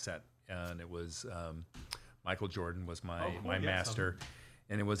and I sat, and it was Michael Jordan was my master,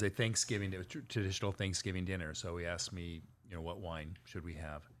 and it was a Thanksgiving, it was traditional Thanksgiving dinner. So he asked me, what wine should we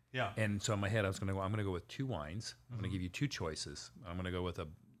have? Yeah. And so in my head, I'm going to go with two wines. I'm going to give you two choices. I'm going to go with a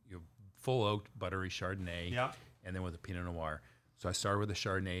full oaked buttery Chardonnay, and then with a Pinot Noir. So I started with the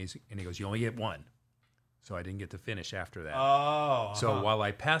Chardonnays, and he goes, "You only get one." So I didn't get to finish after that. Oh. So while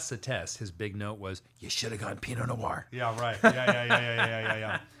I passed the test, his big note was, "You should have gone Pinot Noir." Yeah, right.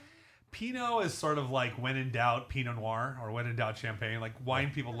 Yeah. Pinot is sort of like when in doubt Pinot Noir, or when in doubt Champagne. Like,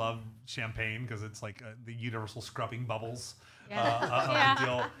 wine people love Champagne because it's like the universal scrubbing bubbles of the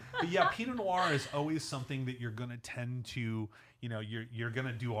deal. But yeah, Pinot Noir is always something that you're going to tend to, you're going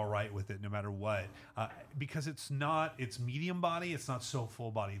to do all right with it no matter what, because it's medium body. It's not so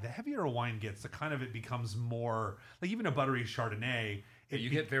full body. The heavier a wine gets, the kind of it becomes more like, even a buttery Chardonnay. You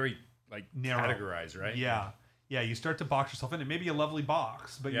get very narrow. Categorized, right? Yeah, you start to box yourself in. It may be a lovely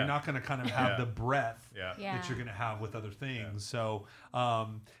box, but you're not going to kind of have the breadth that you're going to have with other things. Yeah. So,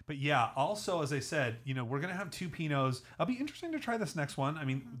 but yeah, also, as I said, we're going to have two Pinots. It'll be interesting to try this next one. I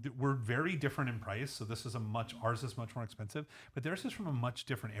mean, we're very different in price. So this is ours is much more expensive, but theirs is from a much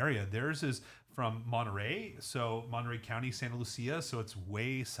different area. Theirs is from Monterey, so Monterey County, Santa Lucia. So it's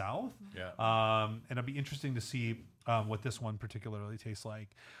way south. Yeah. And it'll be interesting to see what this one particularly tastes like.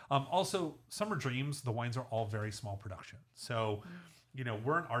 Also, Summer Dreams, the wines are all very small production. So,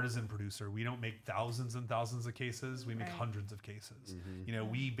 we're an artisan producer. We don't make thousands and thousands of cases. We make hundreds of cases.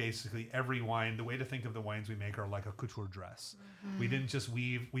 We basically, every wine, the way to think of the wines we make are like a couture dress. We didn't just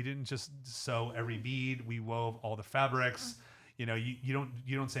weave, we didn't just sew every bead. We wove all the fabrics. You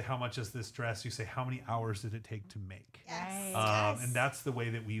don't say how much is this dress. You say how many hours did it take to make. Yes. And that's the way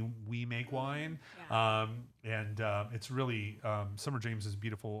that we make wine. It's really Summer Dreams is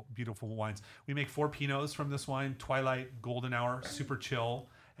beautiful wines. We make 4 Pinots from this wine: Twilight, Golden Hour, Super Chill,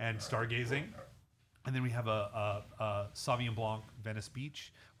 and Stargazing. And then we have a Sauvignon Blanc, Venice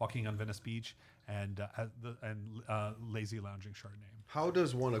Beach, Walking on Venice Beach, and Lazy Lounging Chardonnay. How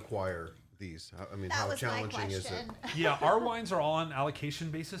does one acquire these? I mean, how challenging is it? Yeah, our wines are all on allocation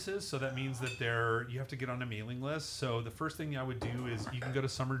bases, so that means that you have to get on a mailing list. So the first thing I would do is you can go to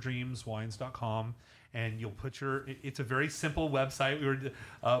summerdreamswines.com, and you'll put it's a very simple website.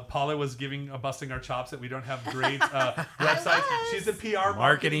 Paula was busting our chops that we don't have great websites. She's a PR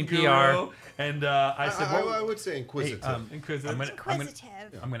marketing guru. And I said, I would say inquisitive. I'm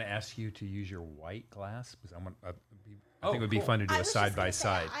going to ask you to use your white glass, because I think it would be fun to do a side by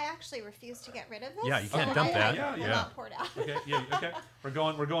side. I actually refuse to get rid of this. Yeah, you can't dump that. I will not pour it out. Okay. We're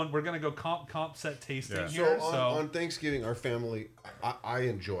going to go comp set tasting here. So on Thanksgiving, our family, I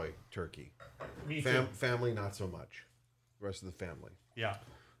enjoy turkey. Me too. Family, not so much. The rest of the family. Yeah.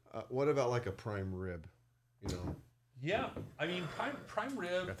 What about like a prime rib? Yeah, I mean prime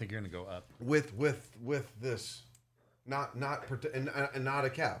rib. I think you're going to go up with this, not and not a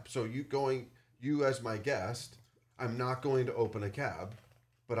cab. So you as my guest. I'm not going to open a cab,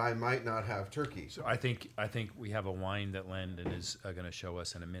 but I might not have turkey. So I think we have a wine that Landon is going to show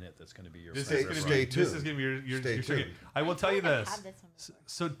us in a minute. That's going to be your favorite. Stay tuned. This is going to be your turkey. I will tell you this.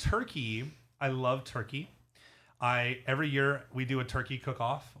 So turkey, I love turkey. Every year we do a turkey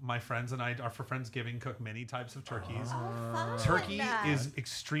cook-off. My friends and I are for Friendsgiving cook many types of turkeys. Oh, turkey is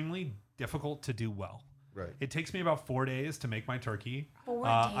extremely difficult to do well. Right. It takes me about 4 days to make my turkey. 4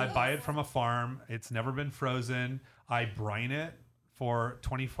 I days? buy it from a farm. It's never been frozen. I brine it for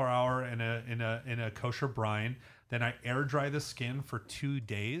 24 hour in a kosher brine. Then I air dry the skin for 2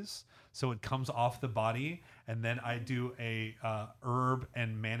 days so it comes off the body. And then I do a herb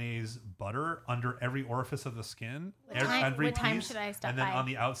and mayonnaise butter under every orifice of the skin. Every time piece. should I stop And then by? on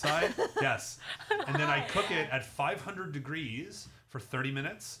the outside, yes. And then I cook it at 500 degrees for 30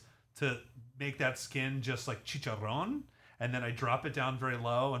 minutes to make that skin just like chicharron. And then I drop it down very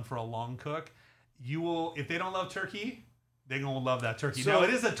low. And for a long cook, you will, if they don't love turkey, they're going to love that turkey. So- now, it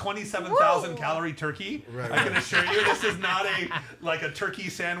is a 27,000 Woo! calorie turkey. Right, I can assure you, this is not a turkey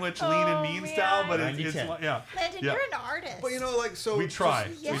sandwich lean and mean man. style, but it's 90-10. yeah. Landon, Yeah. you're an artist. But you know, like, so We try.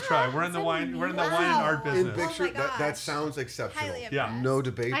 Yeah, we try. We're in the that's wine. We're in the wine and wow. art in business. picture, Oh my that gosh. sounds exceptional. Highly Yeah. impressed. No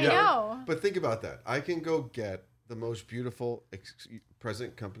debate. I there. know. But think about that. I can go get the most beautiful,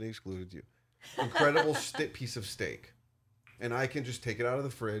 present company excluded you, incredible piece of steak, and I can just take it out of the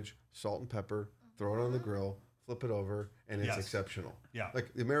fridge, salt and pepper, throw it on the grill, flip it over, and it's Yes. exceptional. Yeah.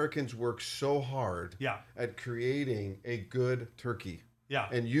 Like the Americans work so hard Yeah. at creating a good turkey. Yeah.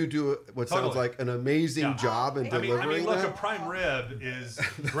 And you do what sounds Totally. like an amazing Yeah. job in I mean, delivering look, a that. prime rib is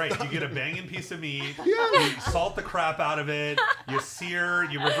great. You get a banging piece of meat. Yeah. You salt the crap out of it. You sear,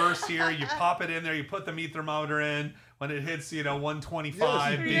 you reverse sear, you pop it in there, you put the meat thermometer in. When it hits,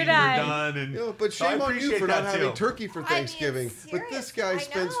 125, Yes. bing, You're you're done. done. And You know, but so I shame on you appreciate for not that having too. turkey for I mean, Thanksgiving. but this guy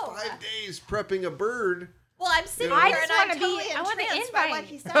seriously, I spends know. 5 days prepping a bird. Well, I'm sitting I here just and I'm wanna be- totally I wanna entranced by what invite.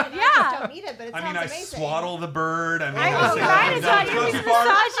 he said. And I Yeah. just don't eat it, but it I sounds mean, I amazing. swaddle the bird. I mean, I I know, say, right? I'm It's done like with you're this part.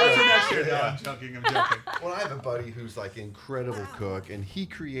 massaging That's it. next year. No, I'm joking. I'm joking. Well, I have a buddy who's like incredible cook, and he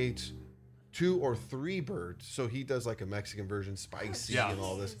creates 2 or 3 birds. So he does like a Mexican version, spicy Yeah. and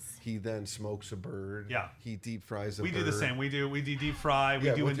all this. He then smokes a bird. Yeah. He deep fries a We bird. do the same. We do deep fry. We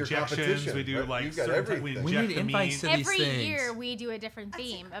Yeah, do with your injections. competition, We do right? like You've got certain things. We everything. We inject need the invites meat. to these Every things. year we do a different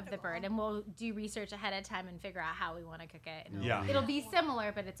theme of the incredible. bird, and we'll do research ahead of time and figure out how we want to cook it. And Yeah. it'll be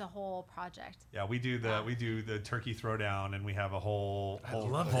similar, but it's a whole project. Yeah, we do the turkey throwdown, and we have a whole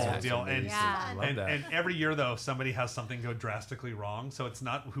love whole that. deal. And, Yeah. I love and, that. and every year though, somebody has something go drastically wrong. So it's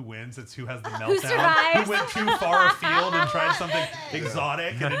not who wins; it's who has the meltdown. Who survives. Who went too far afield and tried something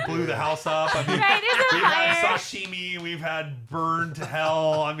exotic, and it blew the house up. I mean, Right, is it we've had fire? sashimi, we've had burned to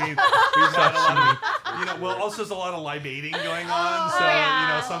hell. I mean, we've had a lot of, well, also there's a lot of libating going on. So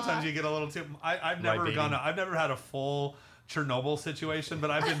yeah. sometimes you get a little too. I've never Libating. I've never had a full Chernobyl situation, but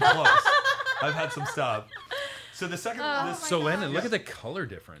I've been close. I've had some stuff. So the second, Oh, this, my So, God. Landon, look at the color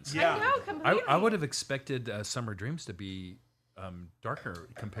difference. Yeah. I know, completely. I would have expected Summer Dreams to be darker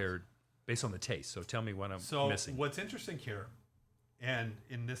compared based on the taste. So tell me what I'm so missing. what's interesting here, and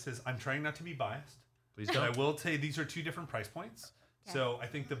this is, I'm trying not to be biased. Please But I don't. will say these are 2 different price points. Okay. So I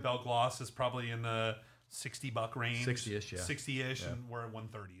think the Bell Gloss is probably in the $60 range, 60-ish, yeah. 60-ish, Yeah. and we're at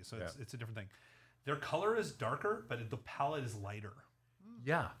 130. So Yeah. it's a different thing. Their color is darker, but the palette is lighter.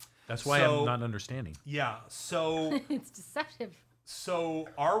 Yeah, that's why So- I'm not understanding. Yeah. So It's deceptive. so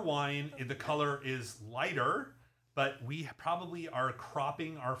our wine, the color is lighter, but we probably are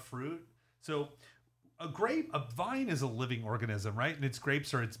cropping our fruit. So a vine is a living organism, right? And its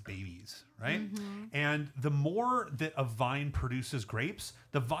grapes are its babies, right? And the more that a vine produces grapes,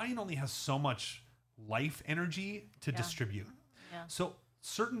 the vine only has so much life energy to distribute. Yeah. So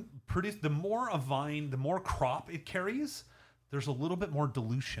the more a vine, the more crop it carries, there's a little bit more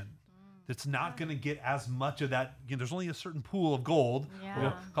dilution. That's not going to get as much of that. There's only a certain pool of gold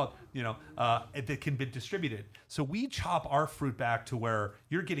Yeah. called, that can be distributed. So we chop our fruit back to where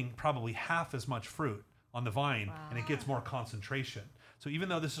you're getting probably half as much fruit on the vine, and it gets more concentration. So even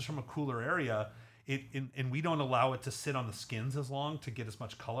though this is from a cooler area, and we don't allow it to sit on the skins as long to get as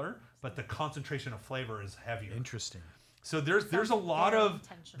much color, but the concentration of flavor is heavier. Interesting. So there's a Sounds lot very of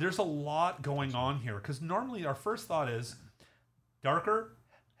intentional. there's a lot going on here, because normally our first thought is darker,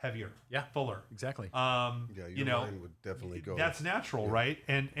 heavier, Yeah. fuller. Exactly. Yeah, your wine would definitely go. That's natural, right?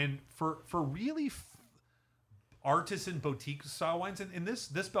 And for really artisan boutique style wines, and this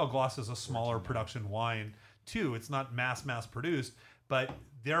Bell Gloss is a smaller production wine too. It's not mass produced, but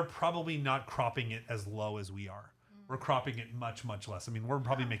they're probably not cropping it as low as we are. We're cropping it much less. I mean, we're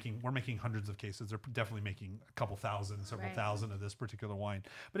probably making hundreds of cases. They're definitely making a couple thousand, several Right. thousand of this particular wine.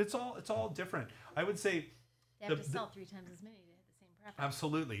 But it's all different. I would say They have The- to sell 3 times as many to hit the same profit.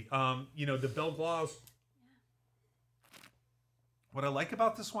 absolutely. The Bell Gloss. What I like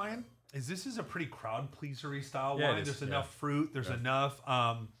about this wine is this is a pretty crowd pleasery style Yeah, it wine. is, There's yeah. enough fruit. There's enough.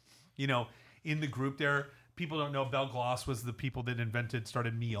 In the group there, people don't know Bell Gloss was the people that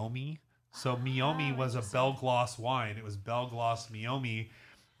started Meiomi. So Meiomi was a Bell Gloss wine. It was Bell Gloss Meiomi,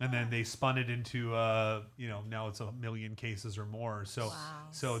 And then they spun it into, now it's 1 million cases or more. So,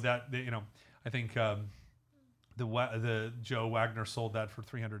 I think the Joe Wagner sold that for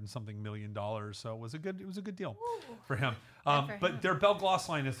 $300 and something million. So it was a good deal for him. But their Bell Gloss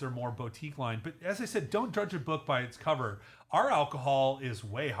line is their more boutique line. But as I said, don't judge a book by its cover. Our alcohol is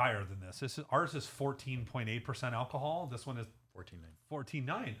way higher than this. Ours is 14.8% alcohol. This one is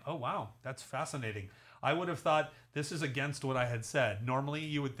 14.9. Oh, wow. That's fascinating. I would have thought this is against what I had said. Normally,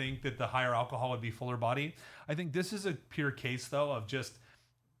 you would think that the higher alcohol would be fuller body. I think this is a pure case, though, of just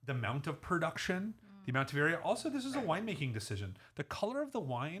the amount of production, the amount of area. Also, this is a winemaking decision. The color of the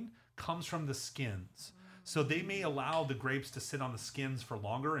wine comes from the skins. So they may allow the grapes to sit on the skins for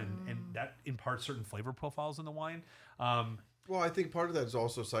longer, and that imparts certain flavor profiles in the wine. Well, I think part of that is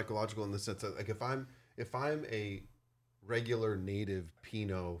also psychological in the sense that, like, if I'm a regular native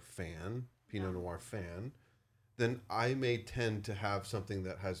Pinot Noir fan, then I may tend to have something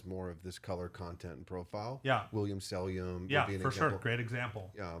that has more of this color content and profile. Yeah. William Sellium. Yeah, would be an for example. sure. Great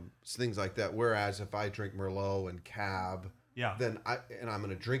example. Things like that. Whereas if I drink Merlot and Cab, then I'm going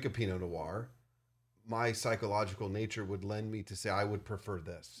to drink a Pinot Noir, my psychological nature would lend me to say I would prefer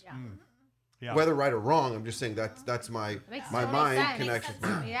this. Yeah. Yeah. Whether right or wrong, I'm just saying that's my mind sense. connection.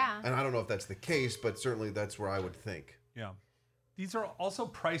 Yeah. And I don't know if that's the case, but certainly that's where I would think. Yeah. These are also,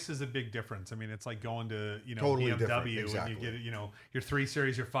 price is a big difference. I mean, it's like going to, Totally BMW different, and exactly. you get, your 3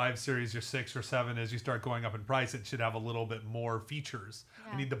 Series, your 5 Series, your 6 or 7. As you start going up in price, it should have a little bit more features.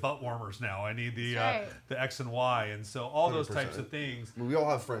 I need the butt warmers now. I need the X and Y. And so all those 100%. types of things. We all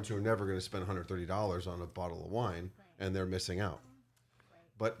have friends who are never going to spend $130 on a bottle of wine, and they're missing out.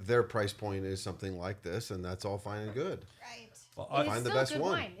 But their price point is something like this, and that's all fine and good. Right. Well, Find the best good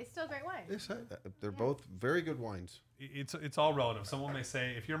one. wine. It's still great wine. They're both very good wines. it's all relative. Someone may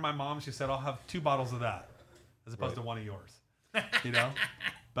say, if you're my mom, she said, I'll have 2 bottles of that as opposed to one of yours.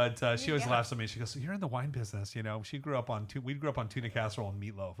 But she always laughs at me. She goes, "You're in the wine business, She grew up on we grew up on tuna casserole and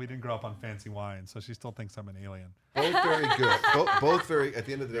meatloaf. We didn't grow up on fancy wine, so she still thinks I'm an alien." Both very good. Both very. At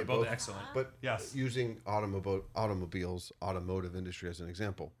the end of the day, both excellent. But yes, using automotive industry as an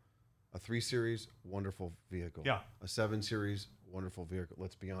example, a 3 Series, wonderful vehicle. Yeah. A 7 Series, wonderful vehicle.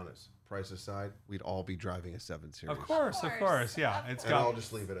 Let's be honest. Price aside, we'd all be driving a 7 Series. Of course. Yeah, I'll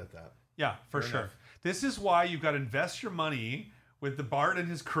just leave it at that. Yeah, for sure. This is why you've got to invest your money with the Bart and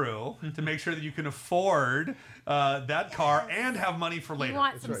his crew to make sure that you can afford that car and have money for later. You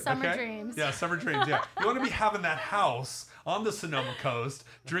want some summer dreams. Yeah, summer dreams. Yeah, you want to be having that house on the Sonoma coast,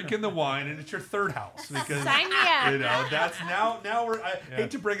 drinking the wine, and it's your third house because Sign me up. that's now we're. I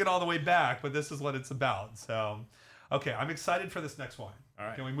hate to bring it all the way back, but this is what it's about. So, okay, I'm excited for this next wine. All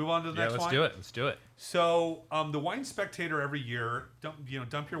right. Can we move on to the next let's wine? Let's do it. So, the Wine Spectator every year,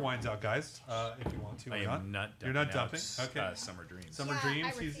 dump your wines out, guys, if you want to. I am not dumping. You're not dumping. Okay. Summer Dreams. Summer Yeah, Dreams.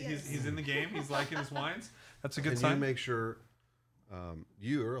 I refuse. He's in the game. He's liking his wines. That's a good And sign. you make sure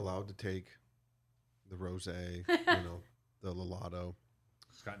you are allowed to take the rosé, the Lalato.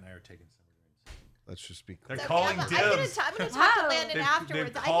 Scott and I are taking Summer Dreams. Let's just be They're clear. calling I'm dibs. going to talk to Wow. Landon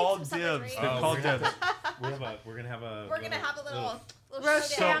afterwards. They've I called need some summer dibs. dreams. They've called we're gonna dibs. We're gonna have a. We're going to have a little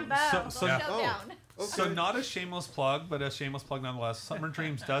Roast showdown. Rambo. So Showdown. So not a shameless plug, but a shameless plug nonetheless. Summer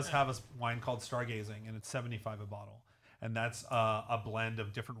Dreams does have a wine called Stargazing, and it's $75 a bottle, and that's a blend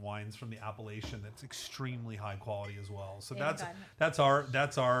of different wines from the appellation that's extremely high quality as well. So that's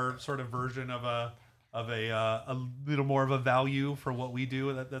our sort of version of a little more of a value for what we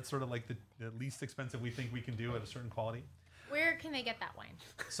do. That's sort of like the least expensive we think we can do at a certain quality. Where can they get that wine?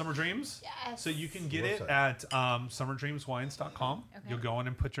 Summer Dreams? Yes. So you can get it Website. at summerdreamswines.com. Okay. You'll go in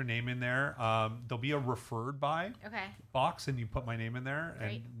and put your name in there. There'll be a referred by Okay. box, and you put my name in there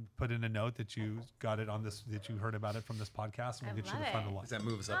Great. and put in a note that you got it on this, that you heard about it from this podcast, and we'll I get you love the fund of it. life. Does that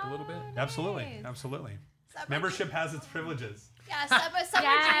move us up a little bit? Absolutely. Nice. Absolutely. Summer Membership has its privileges. Yeah, summer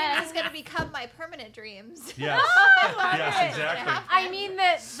Yes. dreams is going to become my permanent dreams. Yes. I love yes, it. exactly. I mean,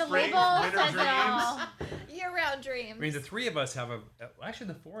 the Spring, label winter says it dreams. all. Year-round dreams. I mean, the 3 of us have actually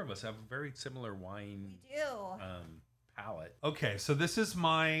the 4 of us have a very similar wine We do. palate. Okay, so this is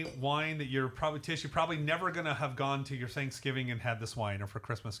my wine that you're probably never going to have gone to your Thanksgiving and had this wine, or for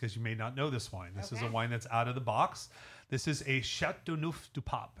Christmas, because you may not know this wine. This is a wine that's out of the box. This is a Châteauneuf du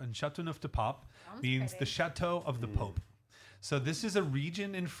Pape, and Châteauneuf du Pape means the Chateau of the Pope. So this is a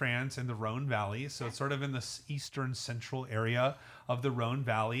region in France in the Rhone Valley. So it's sort of in the eastern central area of the Rhone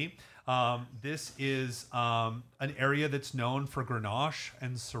Valley. This is an area that's known for Grenache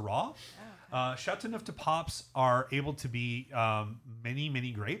and Syrah. Chateauneuf-du-Papes are able to be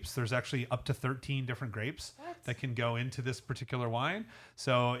many grapes. There's actually up to 13 different grapes that can go into this particular wine.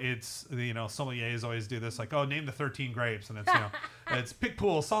 So it's, sommeliers always do this, like, oh, name the 13 grapes. And it's, it's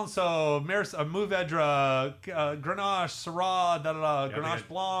Picpoul, Sanso, Mourvedre, Grenache, Syrah, Grenache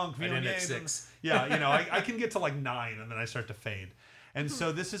Blanc, Viognier. 6. Yeah, I can get to like 9 and then I start to fade. And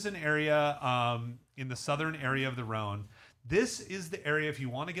so this is an area in the southern area of the Rhone. This is the area, if you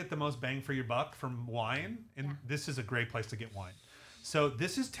want to get the most bang for your buck from wine, and this is a great place to get wine. So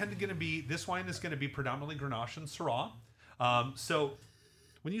this wine is going to be predominantly Grenache and Syrah. So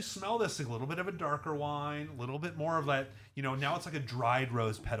when you smell this, a little bit of a darker wine, a little bit more of that, now it's like a dried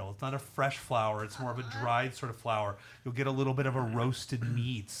rose petal. It's not a fresh flower. It's more of a dried sort of flower. You'll get a little bit of a roasted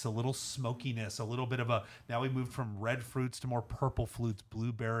meats, a little smokiness, a little bit of now we moved from red fruits to more purple fruits,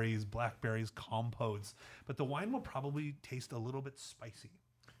 blueberries, blackberries, compotes. But the wine will probably taste a little bit spicy,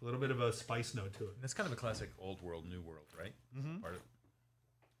 a little bit of a spice note to it. That's kind of a classic old world, new world, right? Part of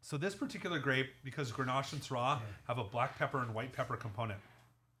So this particular grape, because Grenache and Syrah have a black pepper and white pepper component,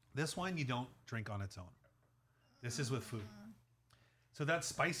 this wine you don't drink on its own. This is with food. So that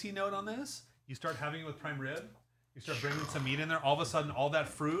spicy note on this, you start having it with prime rib, you start bringing some meat in there, all of a sudden all that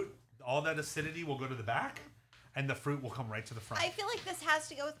fruit, all that acidity will go to the back, and the fruit will come right to the front. I feel like this has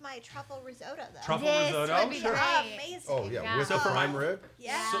to go with my truffle risotto, though. Truffle This risotto? would be Sure. great. Amazing. Oh, yeah. With So for prime rib?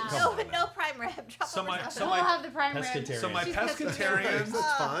 Yeah. So- no prime rib. Truffle So my- risotto. so We'll have the prime rib. Pescatarian. So my She's pescatarians,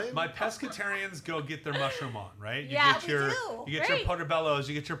 That's fine. my pescatarians go get their mushroom on, right? You Yeah, get we your do. you get Great. your portobellos,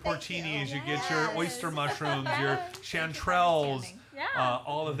 you get your Thank you. porcinis, you get your Yes. oyster mushrooms, your Yes. chanterelles, understanding. Yeah.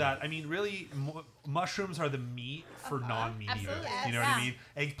 all of that. I mean, really, mushrooms are the meat for non-meat eaters. Absolutely. You know Yeah. what I mean?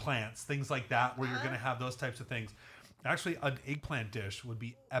 Eggplants, things like that, where you're going to have those types of things. Actually, an eggplant dish would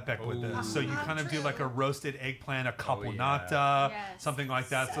be epic with this. So you kind of do like a roasted eggplant, a caponata, Yes. something like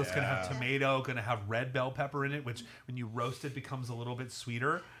that. So it's going to have Yeah. tomato, going to have red bell pepper in it, which when you roast it becomes a little bit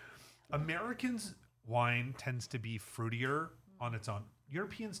sweeter. Americans' wine tends to be fruitier on its own.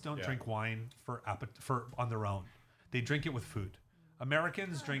 Europeans don't drink wine for on their own. They drink it with food.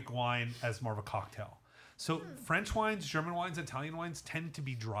 Americans drink wine as more of a cocktail. So French wines, German wines, Italian wines tend to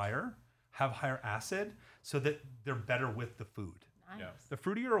be drier, have higher acid, so that they're better with the food. Nice. Yeah. The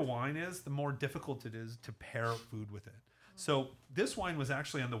fruitier a wine is, the more difficult it is to pair food with it. So this wine was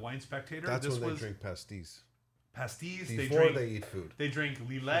actually on the Wine Spectator. That's this when they was drink pastis. pastis. Before they eat food. They drink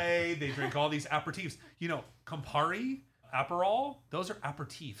Lillet. They drink all these aperitifs. Campari, Aperol, those are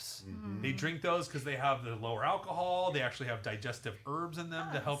aperitifs. They drink those because they have the lower alcohol. They actually have digestive herbs in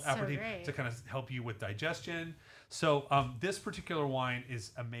them to help so great. to kind of help you with digestion. So this particular wine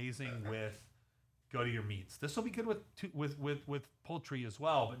is amazing with go to your meats. This will be good with poultry as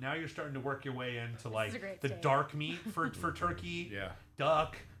well. But now you're starting to work your way into like a great the steak. dark meat for turkey, Yeah.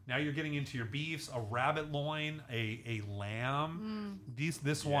 duck. Now you're getting into your beefs, a rabbit loin, a lamb.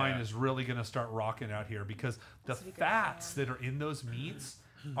 This wine is really going to start rocking out here because the would be great fats that are in those meats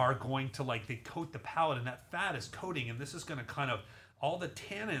are going to they coat the palate, and that fat is coating, and this is going to kind of all the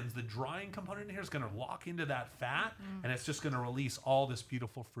tannins, the drying component in here is going to lock into that fat, and it's just going to release all this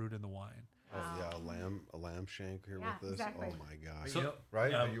beautiful fruit in the wine. Oh, yeah, a lamb shank here Yeah, with this. exactly. Oh my gosh. So,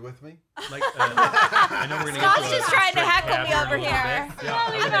 Right? Are you with me? like, I know we're gonna Scott's get to just a trying to straight heckle cab me over a little here. bit. Yeah.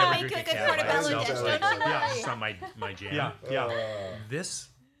 I'm Make gonna you a drink good cab by portobello itself, dish. so No, no, no, Yeah. It's not my jam. Yeah. This,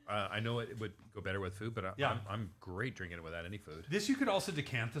 I know it would go better with food, but I'm great drinking it without any food. This you could also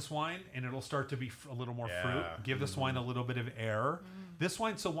decant this wine, and it'll start to be a little more Yeah. fruit. Give this wine a little bit of air. This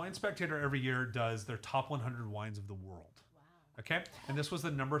wine, so Wine Spectator every year does their top 100 wines of the world. Okay, and this was the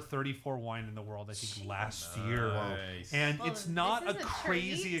number 34 wine in the world, I think, last year. Nice. And Well, it's not a this is a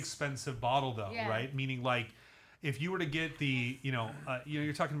crazy treat. expensive bottle, though, Yeah. right? Meaning, like, if you were to get the,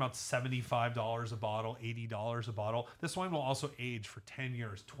 you're talking about $75 a bottle, $80 a bottle. This wine will also age for 10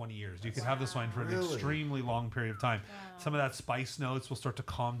 years, 20 years. You could have this wine for an Really? extremely long period of time. Some of that spice notes will start to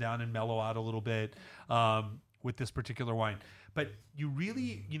calm down and mellow out a little bit with this particular wine. But you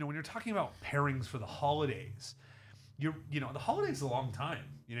really, when you're talking about pairings for the holidays, the holidays a long time.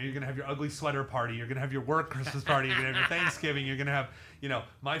 You're going to have your ugly sweater party. You're going to have your work Christmas party. You're going to have your Thanksgiving. You're going to have,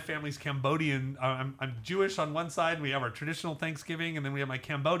 my family's Cambodian. I'm Jewish on one side. And we have our traditional Thanksgiving. And then we have my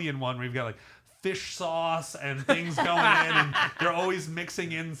Cambodian one where we've got like fish sauce and things going in. And they're always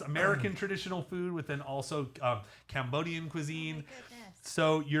mixing in American traditional food with then also Cambodian cuisine. Goodness.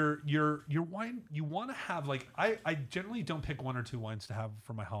 So your wine, you want to have I generally don't pick one or two wines to have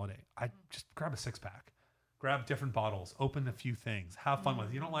for my holiday. I just grab a 6-pack. Grab different bottles, open a few things, have fun with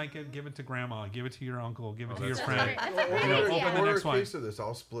it. You don't like it, give it to grandma, give it to your uncle, give it to your That's friend. great. That's a great You know, idea. open the Order next a wine. case of this.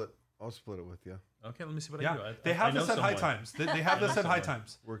 I'll split I'll split it with you. Okay, let me see what I Yeah, do. they have I know this at High someone. Times. They have this at High someone.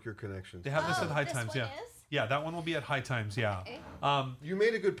 Times. Work your connections. They have this at High this Times. one Yeah, is? yeah, that one will be at High Times. Yeah. Okay. You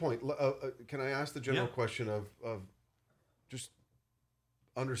made a good point. Can I ask the general Yeah. question of just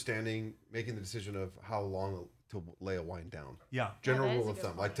understanding, making the decision of how long to lay a wine down? Yeah. General that is rule a of good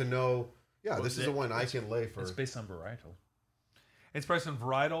thumb, point. like to know. Yeah, Well, this is a wine I can lay for. It's based on varietal. It's based on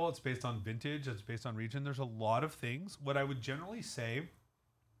varietal. It's based on vintage. It's based on region. There's a lot of things. What I would generally say,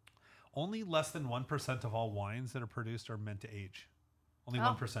 only less than 1% of all wines that are produced are meant to age. Only Oh.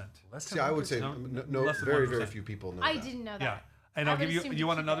 1%. Less See, I would say No, no, less than very 1%. few people know I that. didn't know that. Yeah. And I I'll would give you. assume You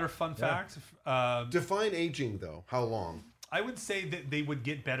want keep another it. fun Yeah. fact? Define aging though. How long? I would say that they would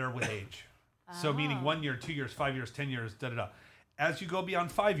get better with age. So meaning Oh. 1 year, 2 years, 5 years, 10 years, da da da. As you go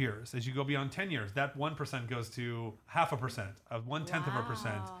beyond 5 years, as you go beyond 10 years, that 1% goes to 0.5%, of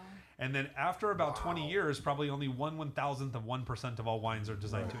 0.1%. Wow. And then after about 20 years, probably only 1/1000th of 1% of all wines are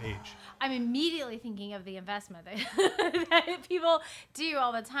designed to age. I'm immediately thinking of the investment that, that people do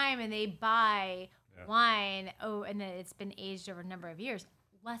all the time, and they buy wine. Oh, and then it's been aged over a number of years.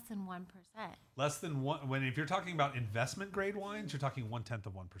 Less than 1%. Less than one. If you're talking about investment grade wines, you're talking 1/10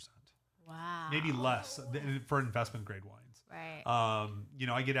 of 1%, Wow. maybe less for investment grade wines. Right.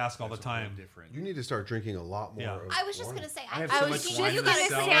 I get asked all the time. Different. You need to start drinking a lot more. Yeah. of I was just wine. going to say, I have I so was much just wine going in to the say,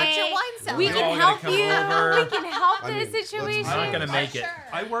 cellar. at your wine cellar. we We're can all gonna help come you. over. We can help I mean, the let's situation. not- I'm not gonna make it. Sure.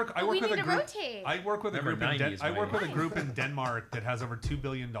 I work we with need a to group. rotate. I work with a Remember, group in 90s I work with a wine. group in Denmark that has over $2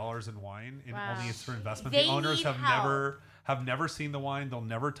 billion in wine, and Wow. only it's for investment. They The owners need have help. never seen the wine. They'll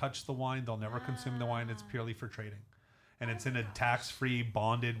never touch the wine. They'll never consume the wine. It's purely for trading. And it's in a tax-free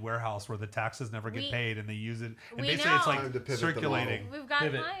bonded warehouse where the taxes never get We- paid, and they use it. And we basically, it's know. like Time to pivot the circulating. model. We've got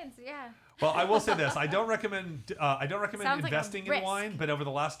Pivot. clients, yeah. Well, I will say this: I don't recommend Sounds like a investing in risk. wine. But over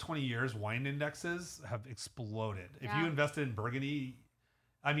the last 20 years, wine indexes have exploded. If Yeah. you invested in Burgundy,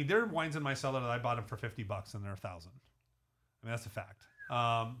 I mean, there are wines in my cellar that I bought them for $50, and they're $1,000. I mean, that's a fact.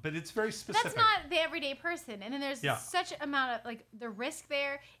 But it's very specific. That's not the everyday person. And then there's Yeah. such amount of like the risk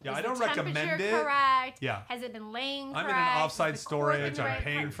there. Yeah, Is I don't the recommend temperature it. correct? Yeah. Has it been laying I'm correct? in an Is offside the cork in storage. the I'm right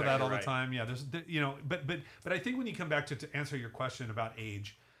paying part? for that all the Right. time. Yeah, but I think when you come back to answer your question about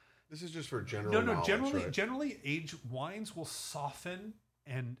age, This is just for general. no, knowledge, generally, right? generally, age wines will soften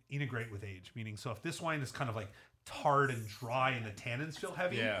and integrate with age. Meaning, so if this wine is kind of like tart and dry and the tannins feel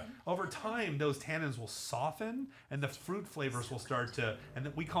heavy, Yeah. over time those tannins will soften and the fruit flavors will start to,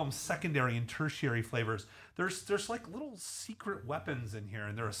 and we call them secondary and tertiary flavors. There's like little secret weapons in here,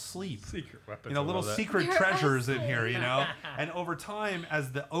 and they're asleep. Secret weapons. Little I love that. secret They're treasures in asleep. here, and over time,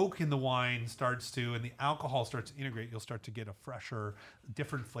 as the oak in the wine starts to, and the alcohol starts to integrate, you'll start to get a fresher,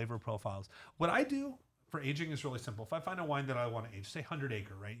 different flavor profiles. What I do for aging is really simple. If I find a wine that I want to age, say 100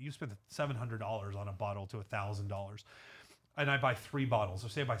 Acre, right? You spend $700 on a bottle to $1,000, and I buy 3 bottles, or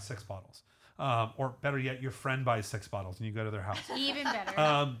say I buy 6 bottles. Or better yet, your friend buys 6 bottles and you go to their house. Even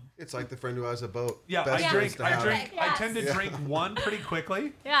better. It's like the friend who has a boat. Yeah, Best I friends drink. to I have. drink. I Yes. tend to drink one pretty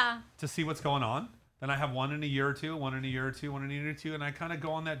quickly yeah. to see what's going on. Then I have one in a year or two, one in a year or two, one in a year or two, and I kind of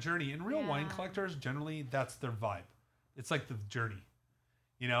go on that journey. And real wine Yeah. collectors, generally, that's their vibe. It's like the journey.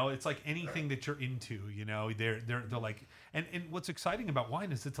 It's like anything that you're into. They're like, and what's exciting about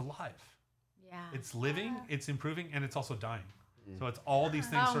wine is it's alive. Yeah. It's living, it's improving, and it's also dying. So it's all these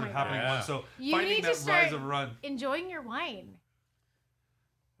things Oh sort of my happening at God. once. So You finding need to that start rise of run. enjoying your wine.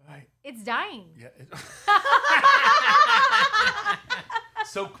 Right. It's dying. Yeah.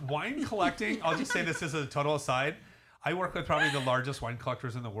 So wine collecting, I'll just say this as a total aside. I work with probably the largest wine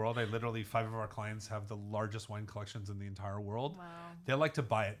collectors in the world. 5 of our clients have the largest wine collections in the entire world. Wow. They like to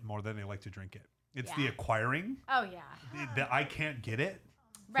buy it more than they like to drink it. It's the Yeah. acquiring, Oh yeah. the I can't get it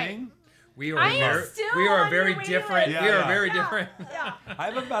Right. thing. We are I am very, still we are on very your waiting different. list. We Yeah, are yeah. very Yeah. different. Yeah. I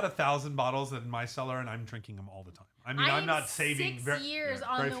have about 1,000 bottles in my cellar, and I'm drinking them all the time. I mean, I I'm am not saving 6 years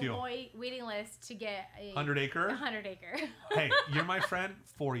on very the few. waiting list to get a 100 Acre. 100 Acre. Hey, you're my friend.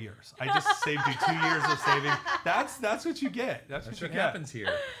 4 years. I just saved you 2 years of saving. That's what you get. That's That's what what you get. happens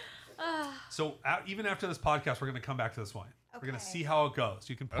here. So even after this podcast, we're going to come back to this wine. We're going to Okay. see how it goes.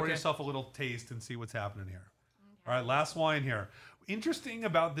 You can pour Okay. yourself a little taste and see what's happening here. All right, last wine here. Interesting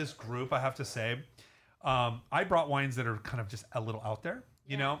about this group, I have to say, I brought wines that are kind of just a little out there,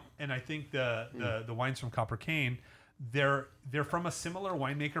 you know. And I think the wines from Copper Cane, they're from a similar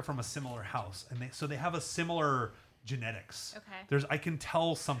winemaker from a similar house, and they have a similar genetics. Okay. I can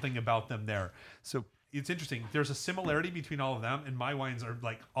tell something about them there. So it's interesting. There's a similarity between all of them, and my wines are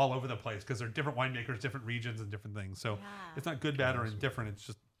like all over the place because they're different winemakers, different regions, and different things. So it's not good, bad, or indifferent. It's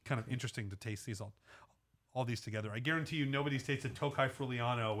just kind of interesting to taste these all these together. I guarantee you, nobody's tasted Tokai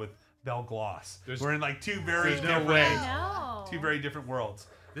Friuliano with Bell Gloss. We're in like two very there's no different, way. No. two very different worlds.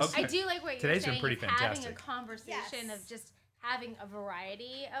 I do like what Today's you're been saying. pretty Is having a fantastic. conversation Yes. of just having a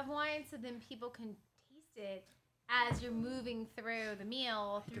variety of wines, so then people can taste it as you're moving through the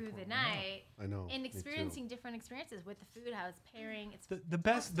meal, through the night, I know. and me too. experiencing different experiences with the food, how it's pairing. It's The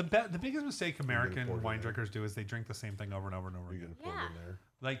biggest mistake pour American it wine in. drinkers do is they drink the same thing over and over and over You're again. gonna pour it in Yeah. there.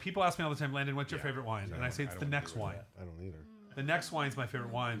 Like people ask me all the time, Landon, what's your Yeah. favorite wine? And I say it's the don't next do wine. that. I don't either. The next wine's my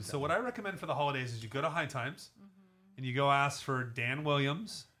favorite wine. So what I recommend for the holidays is you go to High Times and you go ask for Dan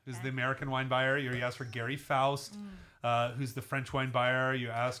Williams, who's the American wine buyer. You ask for Gary Faust, who's the French wine buyer. You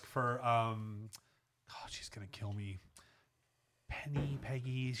ask for, she's going to kill me.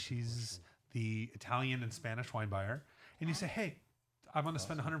 Peggy. She's the Italian and Spanish wine buyer. And you say, hey, I want to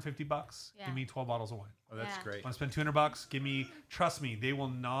spend $150. Yeah. Give me 12 bottles of wine. Oh, that's Yeah. great. I want to spend $200. Give me, trust me, they will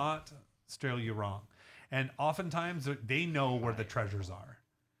not steer you wrong. And oftentimes they know where the treasures are.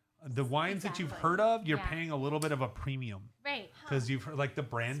 The wines that you've Exactly. heard of, you're Yeah. paying a little bit of a premium right. because you've heard like the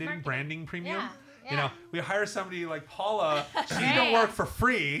branding premium. Yeah. You know, we hire somebody like Paula. She's gonna Right. work for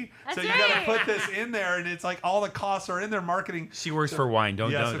free, That's so you got to right. put this in there, and it's like all the costs are in their marketing. She works for wine. Don't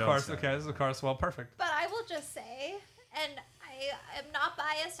Yes, don't, of don't course. say Okay, this is of course. Well, perfect. But I will just say, and I am not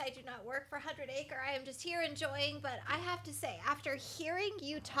biased. I do not work for 100 Acre. I am just here enjoying. But I have to say, after hearing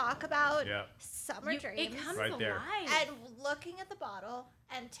you talk about Yeah. summer It dreams comes Right there. alive. and looking at the bottle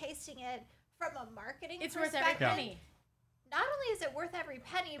and tasting it from a marketing It's worth every perspective, penny. not only is it worth every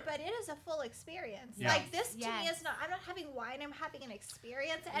penny, but it is a full experience. Yeah. Like this to me Yes. is not. I'm not having wine. I'm having an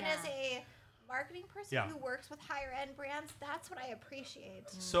experience. And Yeah. as a marketing person Yeah. who works with higher end brands, that's what I appreciate.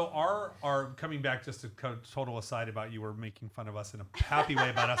 So our coming back just a total aside about you were making fun of us in a happy way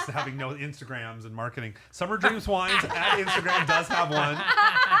about us having no Instagrams and marketing. Summer Dreams Wines at Instagram does have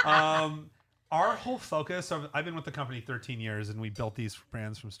one. Our whole focus of I've been with the company 13 years and we built these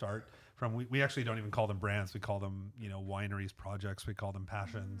brands from start. We actually don't even call them brands. We call them wineries, projects. We call them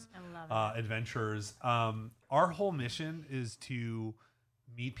passions, I love it. adventures. Our whole mission is to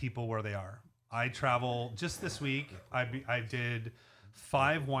meet people where they are. I travel just this week. I did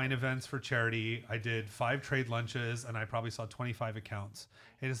 5 wine events for charity. I did 5 trade lunches, and I probably saw 25 accounts.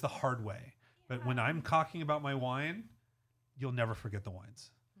 It is the hard way. But when I'm talking about my wine, you'll never forget the wines.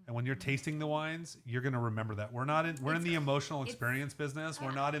 And when you're tasting the wines, you're going to remember that. We're in the emotional experience business.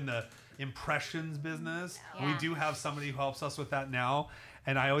 We're not in the impressions business. Yeah. We do have somebody who helps us with that now.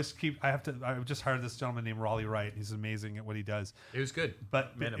 And I just hired this gentleman named Raleigh Wright. He's amazing at what he does. It was good.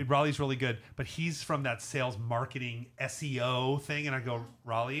 But Met him. Raleigh's really good. But he's from that sales marketing SEO thing. And I go,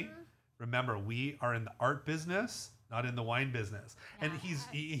 Raleigh, remember, we are in the art business, not in the wine business. And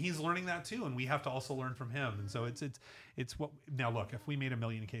he's learning that too. And we have to also learn from him. And so it's what now look, if we made 1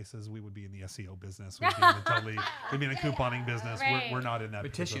 million cases, we would be in the SEO business. We'd be in the couponing business. Right. We're not in that.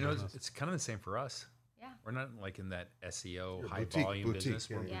 But Tish, business. it's kind of the same for us. Yeah. We're not like in that SEO You're high boutique- volume boutique, business.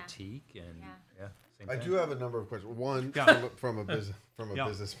 We're yeah. boutique and Yeah. same I thing. do have a number of questions. One, Yeah. from a business Yeah.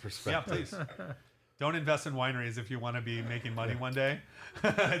 business Yeah, perspective. please. Don't invest in wineries if you want to be making money one day.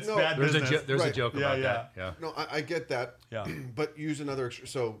 It's No, bad There's business. there's a Right. joke Yeah, about yeah. that. Yeah. No, I get that. Yeah. But use another.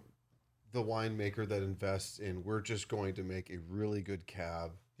 So, the winemaker that invests in, we're just going to make a really good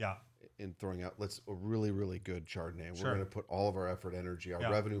cab Yeah. in throwing out a really, really good Chardonnay. Sure. We're going to put all of our effort, energy, our Yeah.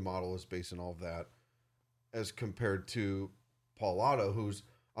 revenue model is based on all of that, as compared to Paul Otto, who's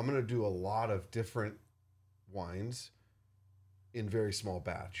I'm going to do a lot of different wines in very small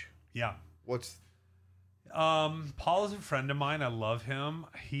batch. Yeah. What's Paul is a friend of mine. I love him.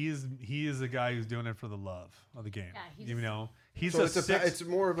 He is a guy who's doing it for the love of the game. Yeah, he's so a it's six. it's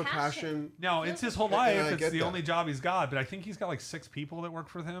more of a passion. passion. No, it's his whole And life. I It's get the that. only job he's got. But I think he's got like 6 people that work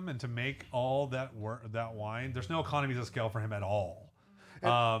for him, and to make all that that wine, there's no economies of scale for him at all.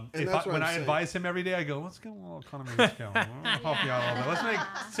 And that's what When I'm I saying. advise him every day, I go, let's get a little economy of scale. I'll help you out a little bit. Let's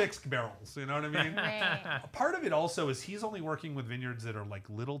make 6 barrels. You know what I mean? Right. Part of it also is he's only working with vineyards that are like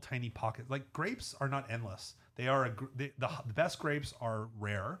little tiny pockets. Like grapes are not endless. They are the best grapes are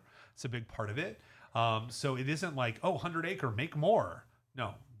rare. It's a big part of it. So it isn't like 100 acre, make more.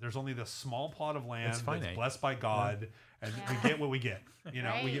 No, there's only this small plot of land It's that's finite. blessed by God, and we get what we get. You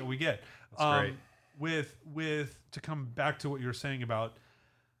know, we Right. we get. That's great. With to come back to what you're saying about,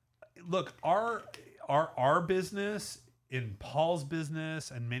 look, our business, in Paul's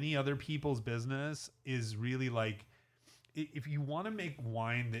business and many other people's business, is really like, if you want to make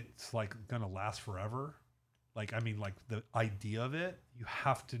wine that's like gonna last forever, like the idea of it, you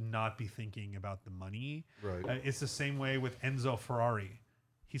have to not be thinking about the money. Right. It's the same way with Enzo Ferrari.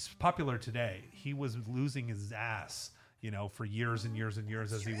 He's popular today. He was losing his ass, for years and years and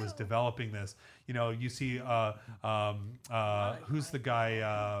years as he was developing this. You see, who's the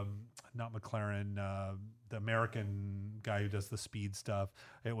guy? Not McLaren. American guy who does the speed stuff.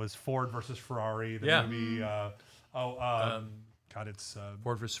 It was Ford versus Ferrari. The Yeah. movie. God, it's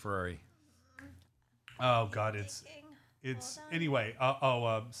Ford versus Ferrari. oh God, it's Hold on. anyway.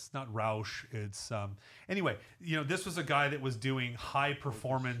 It's not Roush. It's anyway. You know, this was a guy that was doing high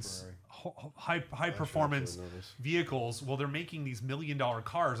performance, high performance notice. vehicles. Well, they're making these $1 million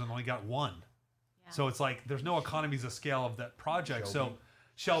cars and only got one. Yeah. So it's like there's no economies of scale of that project. Shelby.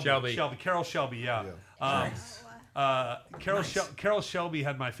 So Shelby, Carol Shelby, yeah. Carol Shelby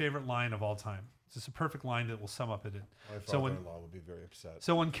had my favorite line of all time. It's just a perfect line that will sum up it. My So when father-in-law would be very upset.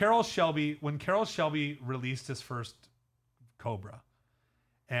 so when Carol Shelby released his first Cobra,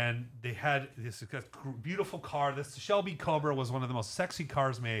 and they had this beautiful car. This Shelby Cobra was one of the most sexy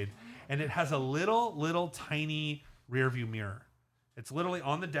cars made, and it has a little tiny rear view mirror. It's literally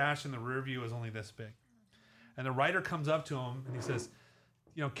on the dash, and the rear view is only this big. And the writer comes up to him and he says,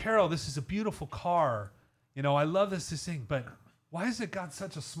 "You know, Carol, this is a beautiful car. You know, I love this thing, but why has it got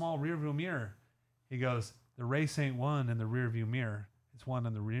such a small rear view mirror?" He goes, "The race ain't won in the rear view mirror. It's won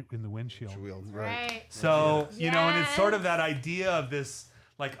in the windshield." Right. So, you know, and it's sort of Yes. that idea of this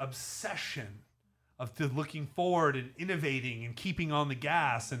like obsession of looking forward and innovating and keeping on the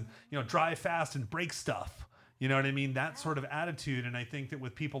gas and, you know, drive fast and break stuff. You know what I mean? That sort of attitude. And I think that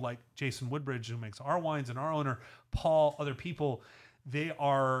with people like Jason Woodbridge, who makes our wines, and our owner, Paul, other people, they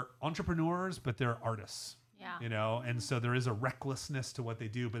are entrepreneurs, but they're artists. Yeah. You know, and so there is a recklessness to what they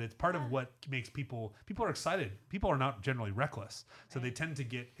do, but it's part of what makes people are excited. People are not generally reckless, so they tend to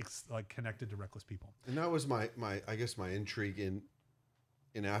get like connected to reckless people. And that was my I guess my intrigue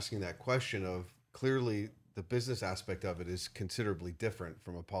in asking that question of clearly the business aspect of it is considerably different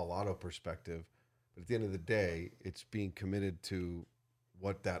from a Paul Otto perspective. But at the end of the day, it's being committed to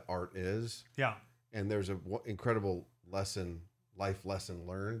what that art is. Yeah. And there's a incredible life lesson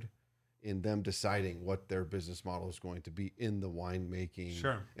learned in them deciding what their business model is going to be in the winemaking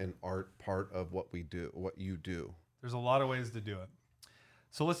and art part of what you do. There's a lot of ways to do it.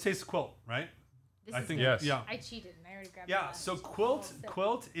 So let's taste the quilt, right? This I is think good. Yes. yeah. I cheated and I already grabbed Yeah, that. so Just a quilt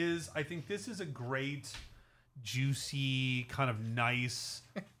little sip. is, I think this is a great juicy kind of nice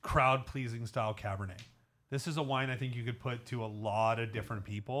crowd pleasing style Cabernet. This is a wine I think you could put to a lot of different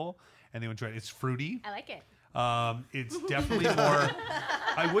people and they would enjoy it. It's fruity. I like it. It's definitely more.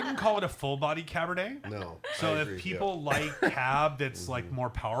 I wouldn't call it a full body Cabernet. No. So I if agree, people like cab, that's like more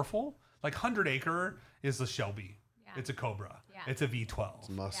powerful. Like 100 Acre is the Shelby. Yeah. It's a Cobra. Yeah. It's a V12. It's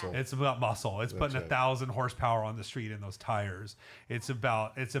muscle. It's about muscle. It's putting right. 1,000 horsepower on the street in those tires. It's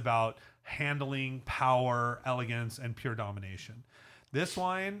about handling, power, elegance, and pure domination. This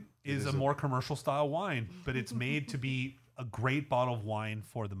wine is a more commercial style wine, but it's made to be a great bottle of wine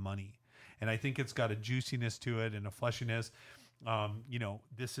for the money. And I think it's got a juiciness to it and a fleshiness. You know,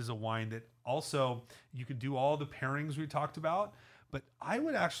 this is a wine that also you can do all the pairings we talked about, but I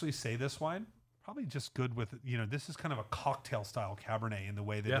would actually say this wine probably just good with, you know, this is kind of a cocktail style Cabernet in the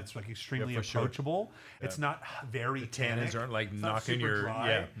way that it's like extremely for sure. approachable. It's not very Tannins aren't like It's not knocking super your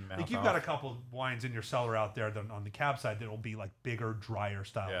dry. mouth Like you've off. got a couple wines in your cellar out there that on the cab side that will be like bigger, drier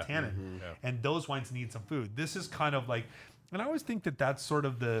style Yeah. tannin, Yeah. and those wines need some food. This is kind of like, and I always think that that's sort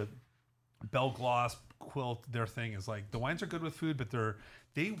of the Bell Gloss quilt. Their thing is like the wines are good with food, but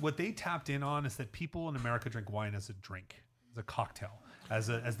what they tapped in on is that people in America drink wine as a drink, as a cocktail, as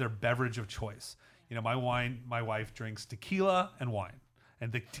their beverage of choice. You know, my wife drinks tequila and wine.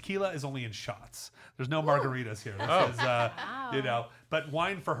 And the tequila is only in shots. There's no margaritas here. This is, you know, but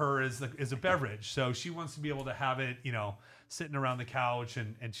wine for her is a beverage. So she wants to be able to have it, you know, sitting around the couch,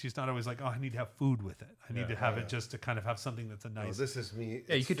 and she's not always like, oh, I need to have food with it. I need to have it just to kind of have something that's a Oh, nice. this is me.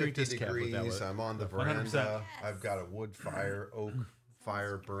 Yeah, you It's could drink 50 this cab with that degrees. one. I'm on the 100%. veranda. I've got a wood fire, oak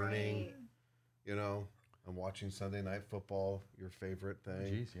fire burning. Great. You know, I'm watching Sunday Night Football, your favorite thing.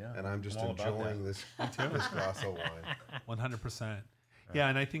 Jeez, yeah. And I'm just I'm all about enjoying this glass of wine. 100%. Yeah,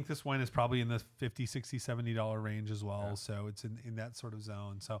 and I think this wine is probably in the $50, $60, $70 range as well. So it's in that sort of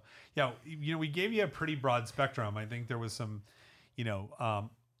zone. So yeah, you know, we gave you a pretty broad spectrum. I think there was some,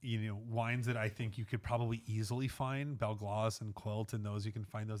 wines that I think you could probably easily find, Bell Gloss and Quilt, and those you can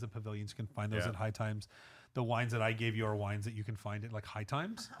find those at Pavilions. You can find those at High Times. The wines that I gave you are wines that you can find at like High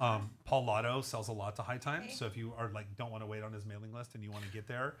Times. Paul Lotto sells a lot to High Times. So if you are like don't want to wait on his mailing list and you want to get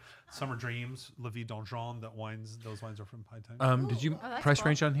there, Summer Dreams, La Vie Donjon, those wines are from High Times. Did you that's price cool.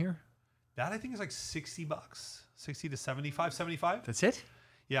 range on here? That I think is like $60, 60 to 75. That's it?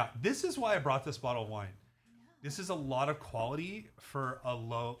 Yeah, this is why I brought this bottle of wine. This is a lot of quality for a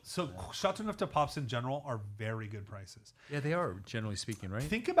low. So Chateauneuf de Pape's in general are very good prices. Yeah, they are, generally speaking, right?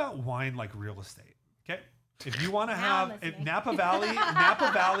 Think about wine like real estate. Okay, if you want to Now I'm have listening. Napa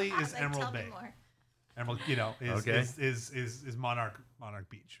Valley is Like, Emerald tell me Bay. more. Emerald, is Monarch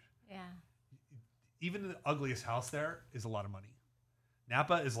Beach. Yeah. Even the ugliest house there is a lot of money.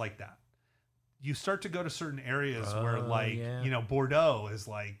 Napa is like that. You start to go to certain areas where Bordeaux is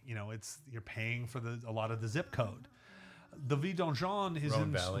like, you're paying for a lot of the zip code. The Vidangeon is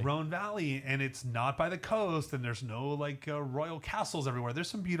in Rhone Valley, and it's not by the coast, and there's no royal castles everywhere. There's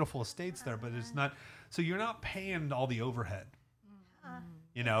some beautiful estates there, but it's not. So you're not paying all the overhead.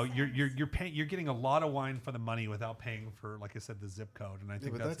 You're paying. You're getting a lot of wine for the money without paying for, like I said, the zip code. And I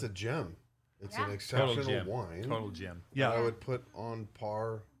think that's a gem. It's an exceptional wine. Total gem. Yeah, I would put on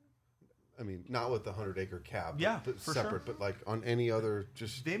par. I mean, not with the 100-acre cab, but separate. Sure. But on any other,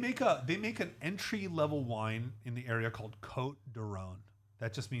 they make an entry level wine in the area called Côte de Rhône.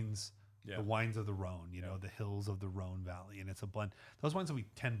 That just means the wines of the Rhone. The hills of the Rhone Valley, and it's a blend. Those wines will be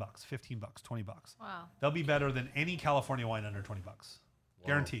 $10, $15, $20. Wow. They'll be better than any California wine under $20,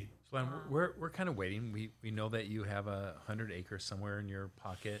 guaranteed. So we're kind of waiting. We know that you have 100 acres somewhere in your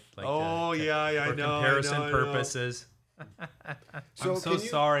pocket. I know. For comparison purposes. So I'm so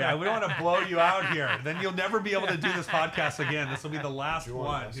sorry. I wouldn't want to blow you out here. Then you'll never be able to do this podcast again. This will be the last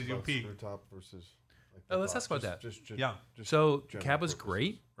one because you'll peak. Top versus. Let's ask about that. So cab was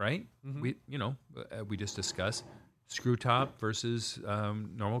great, right? Mm-hmm. We just discussed screw top versus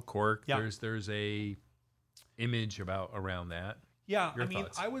normal cork. Yeah. There's a image around that. Yeah, Your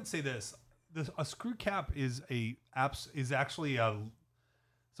thoughts? I would say this: a screw cap is actually a.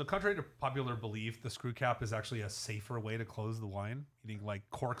 So contrary to popular belief, the screw cap is actually a safer way to close the wine. Meaning,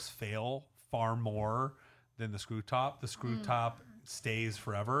 corks fail far more than the screw top. The screw top stays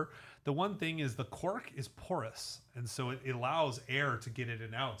forever. The one thing is the cork is porous, and so it allows air to get in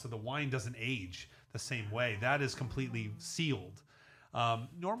and out. So the wine doesn't age the same way. That is completely sealed.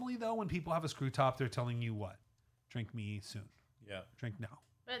 Normally, though, when people have a screw top, they're telling you what? Drink me soon. Yeah. Drink now.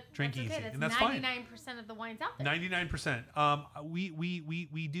 But drink that's easy, okay. and that's 99% of the wines out there. 99%.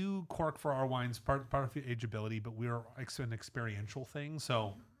 We do cork for our wines, part of the ageability, but we're an experiential thing,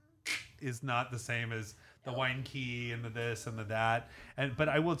 so is not the same as the wine key and the this and the that. But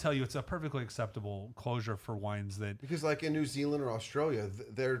I will tell you, it's a perfectly acceptable closure for wines because in New Zealand or Australia,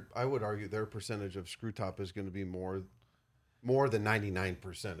 I would argue their percentage of screw top is going to be more than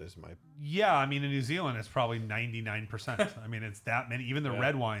 99% is my. Yeah, I mean, in New Zealand, it's probably 99%. I mean, it's that many. Even the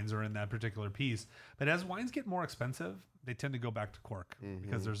red wines are in that particular piece. But as wines get more expensive, they tend to go back to cork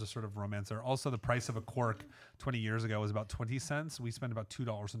because there's a sort of romance there. Also, the price of a cork 20 years ago was about 20 cents. We spend about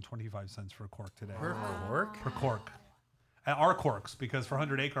 $2.25 for a cork today. Per cork? Per cork. Our corks, because for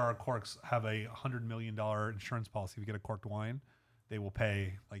 100-acre, our corks have a $100 million insurance policy. If you get a corked wine, they will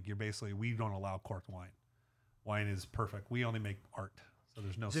pay. We don't allow corked wine. Wine is perfect. We only make art, so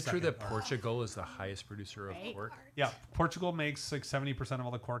there's no. Is it true that Portugal is the highest producer of cork? Yeah, Portugal makes 70% of all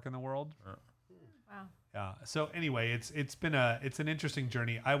the cork in the world. Wow. Yeah. So anyway, it's an interesting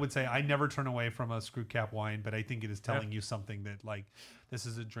journey. I would say I never turn away from a screw cap wine, but I think it is telling you something that this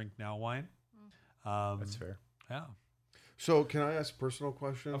is a drink now wine. That's fair. Yeah. So can I ask a personal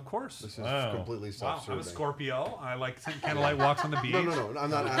question? Of course. This is completely self-serving. I'm a Scorpio. I like candlelight walks on the beach. No.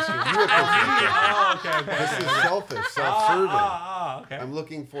 I'm not asking you a question. Okay. This is selfish, self-serving. Okay. I'm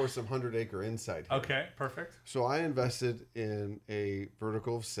looking for some 100-acre insight here. Okay, perfect. So I invested in a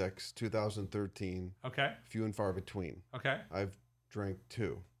vertical of 6, 2013. Okay. Few and far between. Okay. I've drank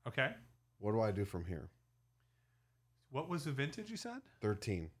 2. Okay. What do I do from here? What was the vintage you said?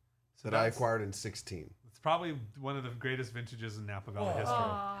 13. That I acquired in 16. It's probably one of the greatest vintages in Napa Valley history.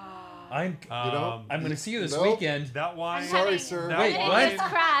 I'm going to see you this Nope. weekend. That wine. Sorry, sir. Wait, I'm what? gonna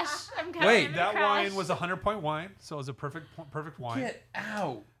crash. I'm coming. Wait, That crash. wine was a 100-point wine, so it was a perfect wine. Get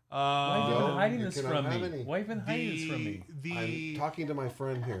out. Why have you been hiding you this cannot from have me? any. Why have you been hiding this from me? I'm talking to my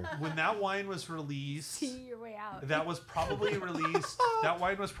friend here. When that wine was released, See your way out. that was probably released. That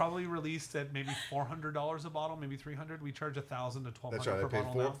wine was probably released at maybe $400 a bottle, maybe $300. We charge $1,000 to $1,200 That's right. I per paid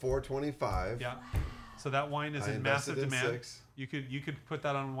bottle now. $425. Yeah. So that wine is I in massive invested in demand. 6. You could put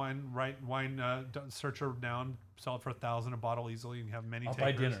that on wine searcher down, sell it for $1,000 a bottle easily, and have many. I'll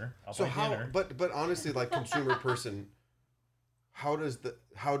takers. buy dinner. So how? But honestly, consumer person, how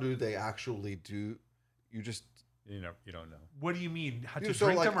do they actually do? You just You don't know. What do you mean? To Dude, so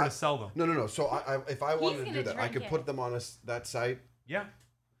drink them or to sell them? No. So if I wanted to gonna do that, I drink could it. put them on that site. Yeah.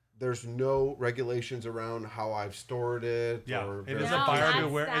 There's no regulations around how I've stored it. Yeah, or it is No, a buyer that's-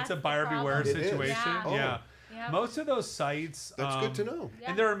 beware. It's that's a the buyer beware problem. It is. situation. Yeah. Yeah. Yep. Most of those sites. That's good to know. Yeah.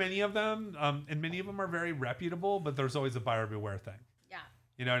 And there are many of them, and many of them are very reputable. But there's always a buyer beware thing. Yeah.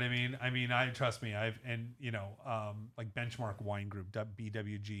 You know what I mean? Trust me. Like Benchmark Wine Group,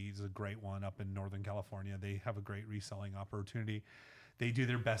 BWG is a great one up in Northern California. They have a great reselling opportunity. They do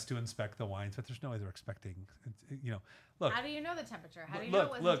their best to inspect the wines, but there's no way they're expecting. Look. How do you know the temperature? How do you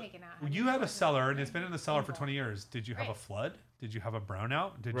know it wasn't taken out? How do You know have it a wasn't cellar, and taken it's been in the cellar for 20 years. Did you have a Right. flood? Did you have a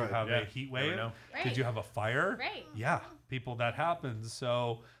brownout? Did you Right. have Yeah. a heat Never wave? know. Did Right. you have a fire? Right. Yeah, people, that happens.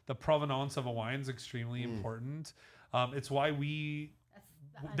 So the provenance of a wine is extremely important. It's why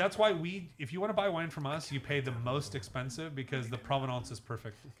that's why if you want to buy wine from us, you pay the most expensive because the provenance is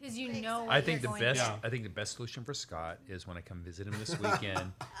perfect. Because you know. I what think the you're best. going to- I think the best solution for Scott is when I come visit him this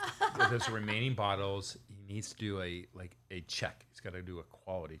weekend. With those remaining bottles, he needs to do a check. He's got to do a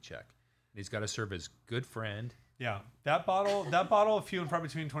quality check. And he's got to serve as good friend. Yeah, that bottle of Few and Far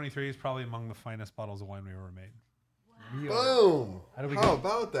Between 23 is probably among the finest bottles of wine we ever made. Boom. How do we How go?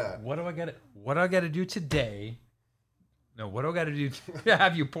 about that? What do I got to do today? No, what do I got to do to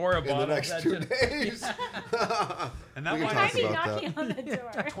have you pour a In bottle? the next of 2 that days. And that We can wine talk Might be about knocking on the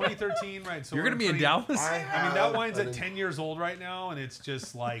door. 2013 right? So You're we're going to be in 20 Dallas? I mean, that wine's an at 10 years old right now, and it's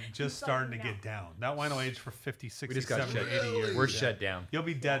just starting to get down. That wine will age for 50, 60, We just got 70, shut 80 years. We're shut down. You'll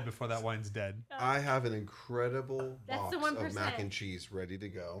be dead before that wine's dead. I have an incredible That's box the of 1%. mac and cheese ready to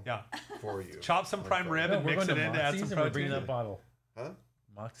go Yeah. for you. Chop some prime rib and we're mix going it to in to add some Moxie's and we're bringing protein. that bottle. Huh?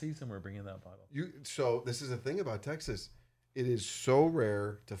 Moxie's and we're bringing that bottle. So this is the thing about Texas. It is so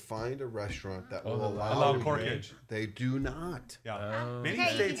rare to find a restaurant that will Allow allow you- corkage. They do not. Yeah. Many Okay,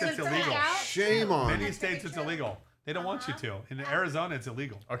 you states can it's go take illegal. out. Shame on Many you. states it's illegal. They don't want you to. In Arizona, it's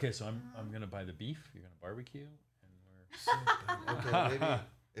illegal. Okay, so I'm going to buy the beef. You're going to barbecue. And Okay, maybe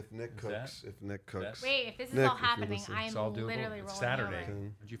if Nick Is that- cooks. If Nick cooks. Wait, if this is Nick, all if you're happening, listening. I am it's all doable. literally It's rolling Saturday.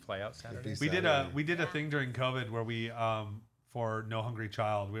 over. Did you fly out Saturday? be We did Saturday. a thing during COVID where we for No Hungry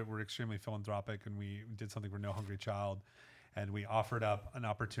Child. We were extremely philanthropic, and we did something for No Hungry Child, and we offered up an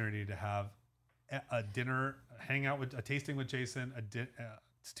opportunity to have a dinner, hang out with a tasting with Jason.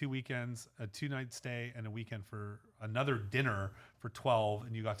 It's 2 weekends, a 2-night stay, and a weekend for another dinner for 12,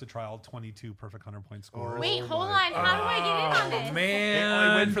 and you got to try all 22 perfect 100-point scores. Wait, Oh hold my on. How do I get in on this? They only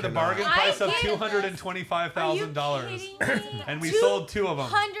Man. went for the bargain I price of get this. $225,000, Are you kidding me? and we sold 2 of them.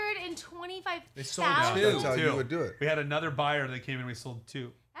 $125,000. They sold two. That's how you would do it. We had another buyer that came in. We sold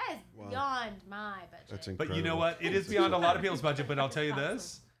 2. That is Wow. beyond my budget. That's incredible. But you know what? It is beyond a lot of people's budget. But I'll tell you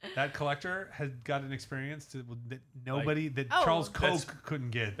this: that collector had got an experience that nobody, that Oh. Charles That's- Koch couldn't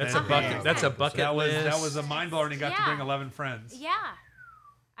get. That's That a he- bucket. That's a bucket That list. was a mind blower, and he got to Yeah. bring 11 friends. Yeah.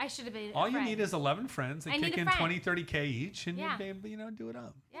 I should have been. All a you friend. need is 11 friends. They I need kick a in friend. 20, 30K each, and Yeah. you'd be able to, do it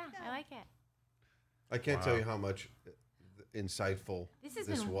up. Yeah, I like it. I can't tell you how much insightful This has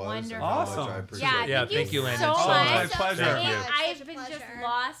this been was. wonderful. And how much Awesome. I appreciate Yeah, it. Yeah, thank, thank you, you Landon. so So much. my pleasure. And you. I've Such a been just pleasure.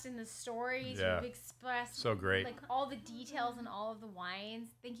 lost in the stories Yeah. you've expressed. So great. Like all the details and all of the wines.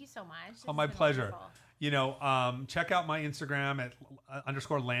 Thank you so much. This Oh, has my been pleasure. wonderful. Check out my Instagram at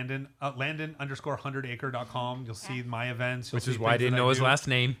Landon_100acre.com. You'll see my events. You'll Which see is why I things that didn't know his do. last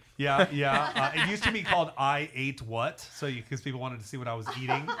name. Yeah. It used to be called I Ate What, because people wanted to see what I was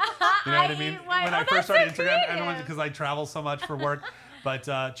eating. You know what I mean? Ate What. When Oh, I first that's started so Instagram, creative. because I travel so much for work. But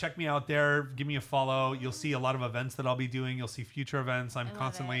check me out there. Give me a follow. You'll see a lot of events that I'll be doing. You'll see future events. I'm love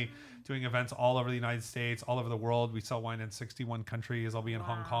constantly doing events all over the United States, all over the world. We sell wine in 61 countries. I'll be in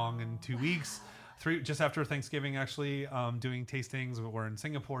Hong Kong in 2 weeks. Just after Thanksgiving, actually, doing tastings. We're in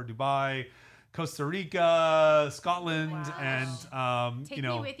Singapore, Dubai, Costa Rica, Scotland, and Take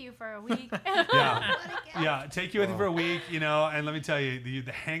me with you for a week. yeah, take you with you for a week, and let me tell you,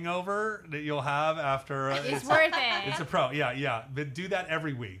 the hangover that you'll have after It's worth it. it's a pro, but do that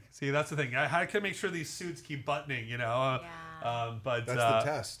every week. See, that's the thing. I can make sure these suits keep buttoning, but That's the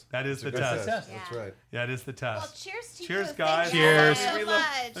test. That is It's a the good test. That's Yeah. right. Yeah, it is the test. Well, cheers to Cheers, you. guys. Thank you Cheers. so Let me reload.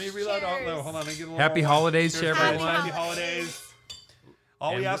 much. Let me reload. Oh, Cheers. hold on. Let me get a little Happy holidays to Cheers, guys. everyone. Happy holidays.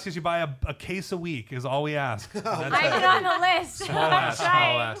 All we And- ask is you buy a case a week. Is all we ask. That's I've it. been on the list. Small I'm ass,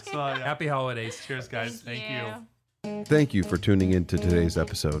 trying. So, yeah. Happy holidays. Cheers, guys. Thank you. Thank you for tuning in to today's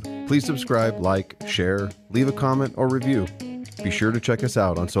episode. Please subscribe, like, share, leave a comment or review. Be sure to check us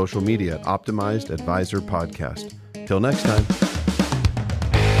out on social media at Optimized Advisor Podcast. Till next time.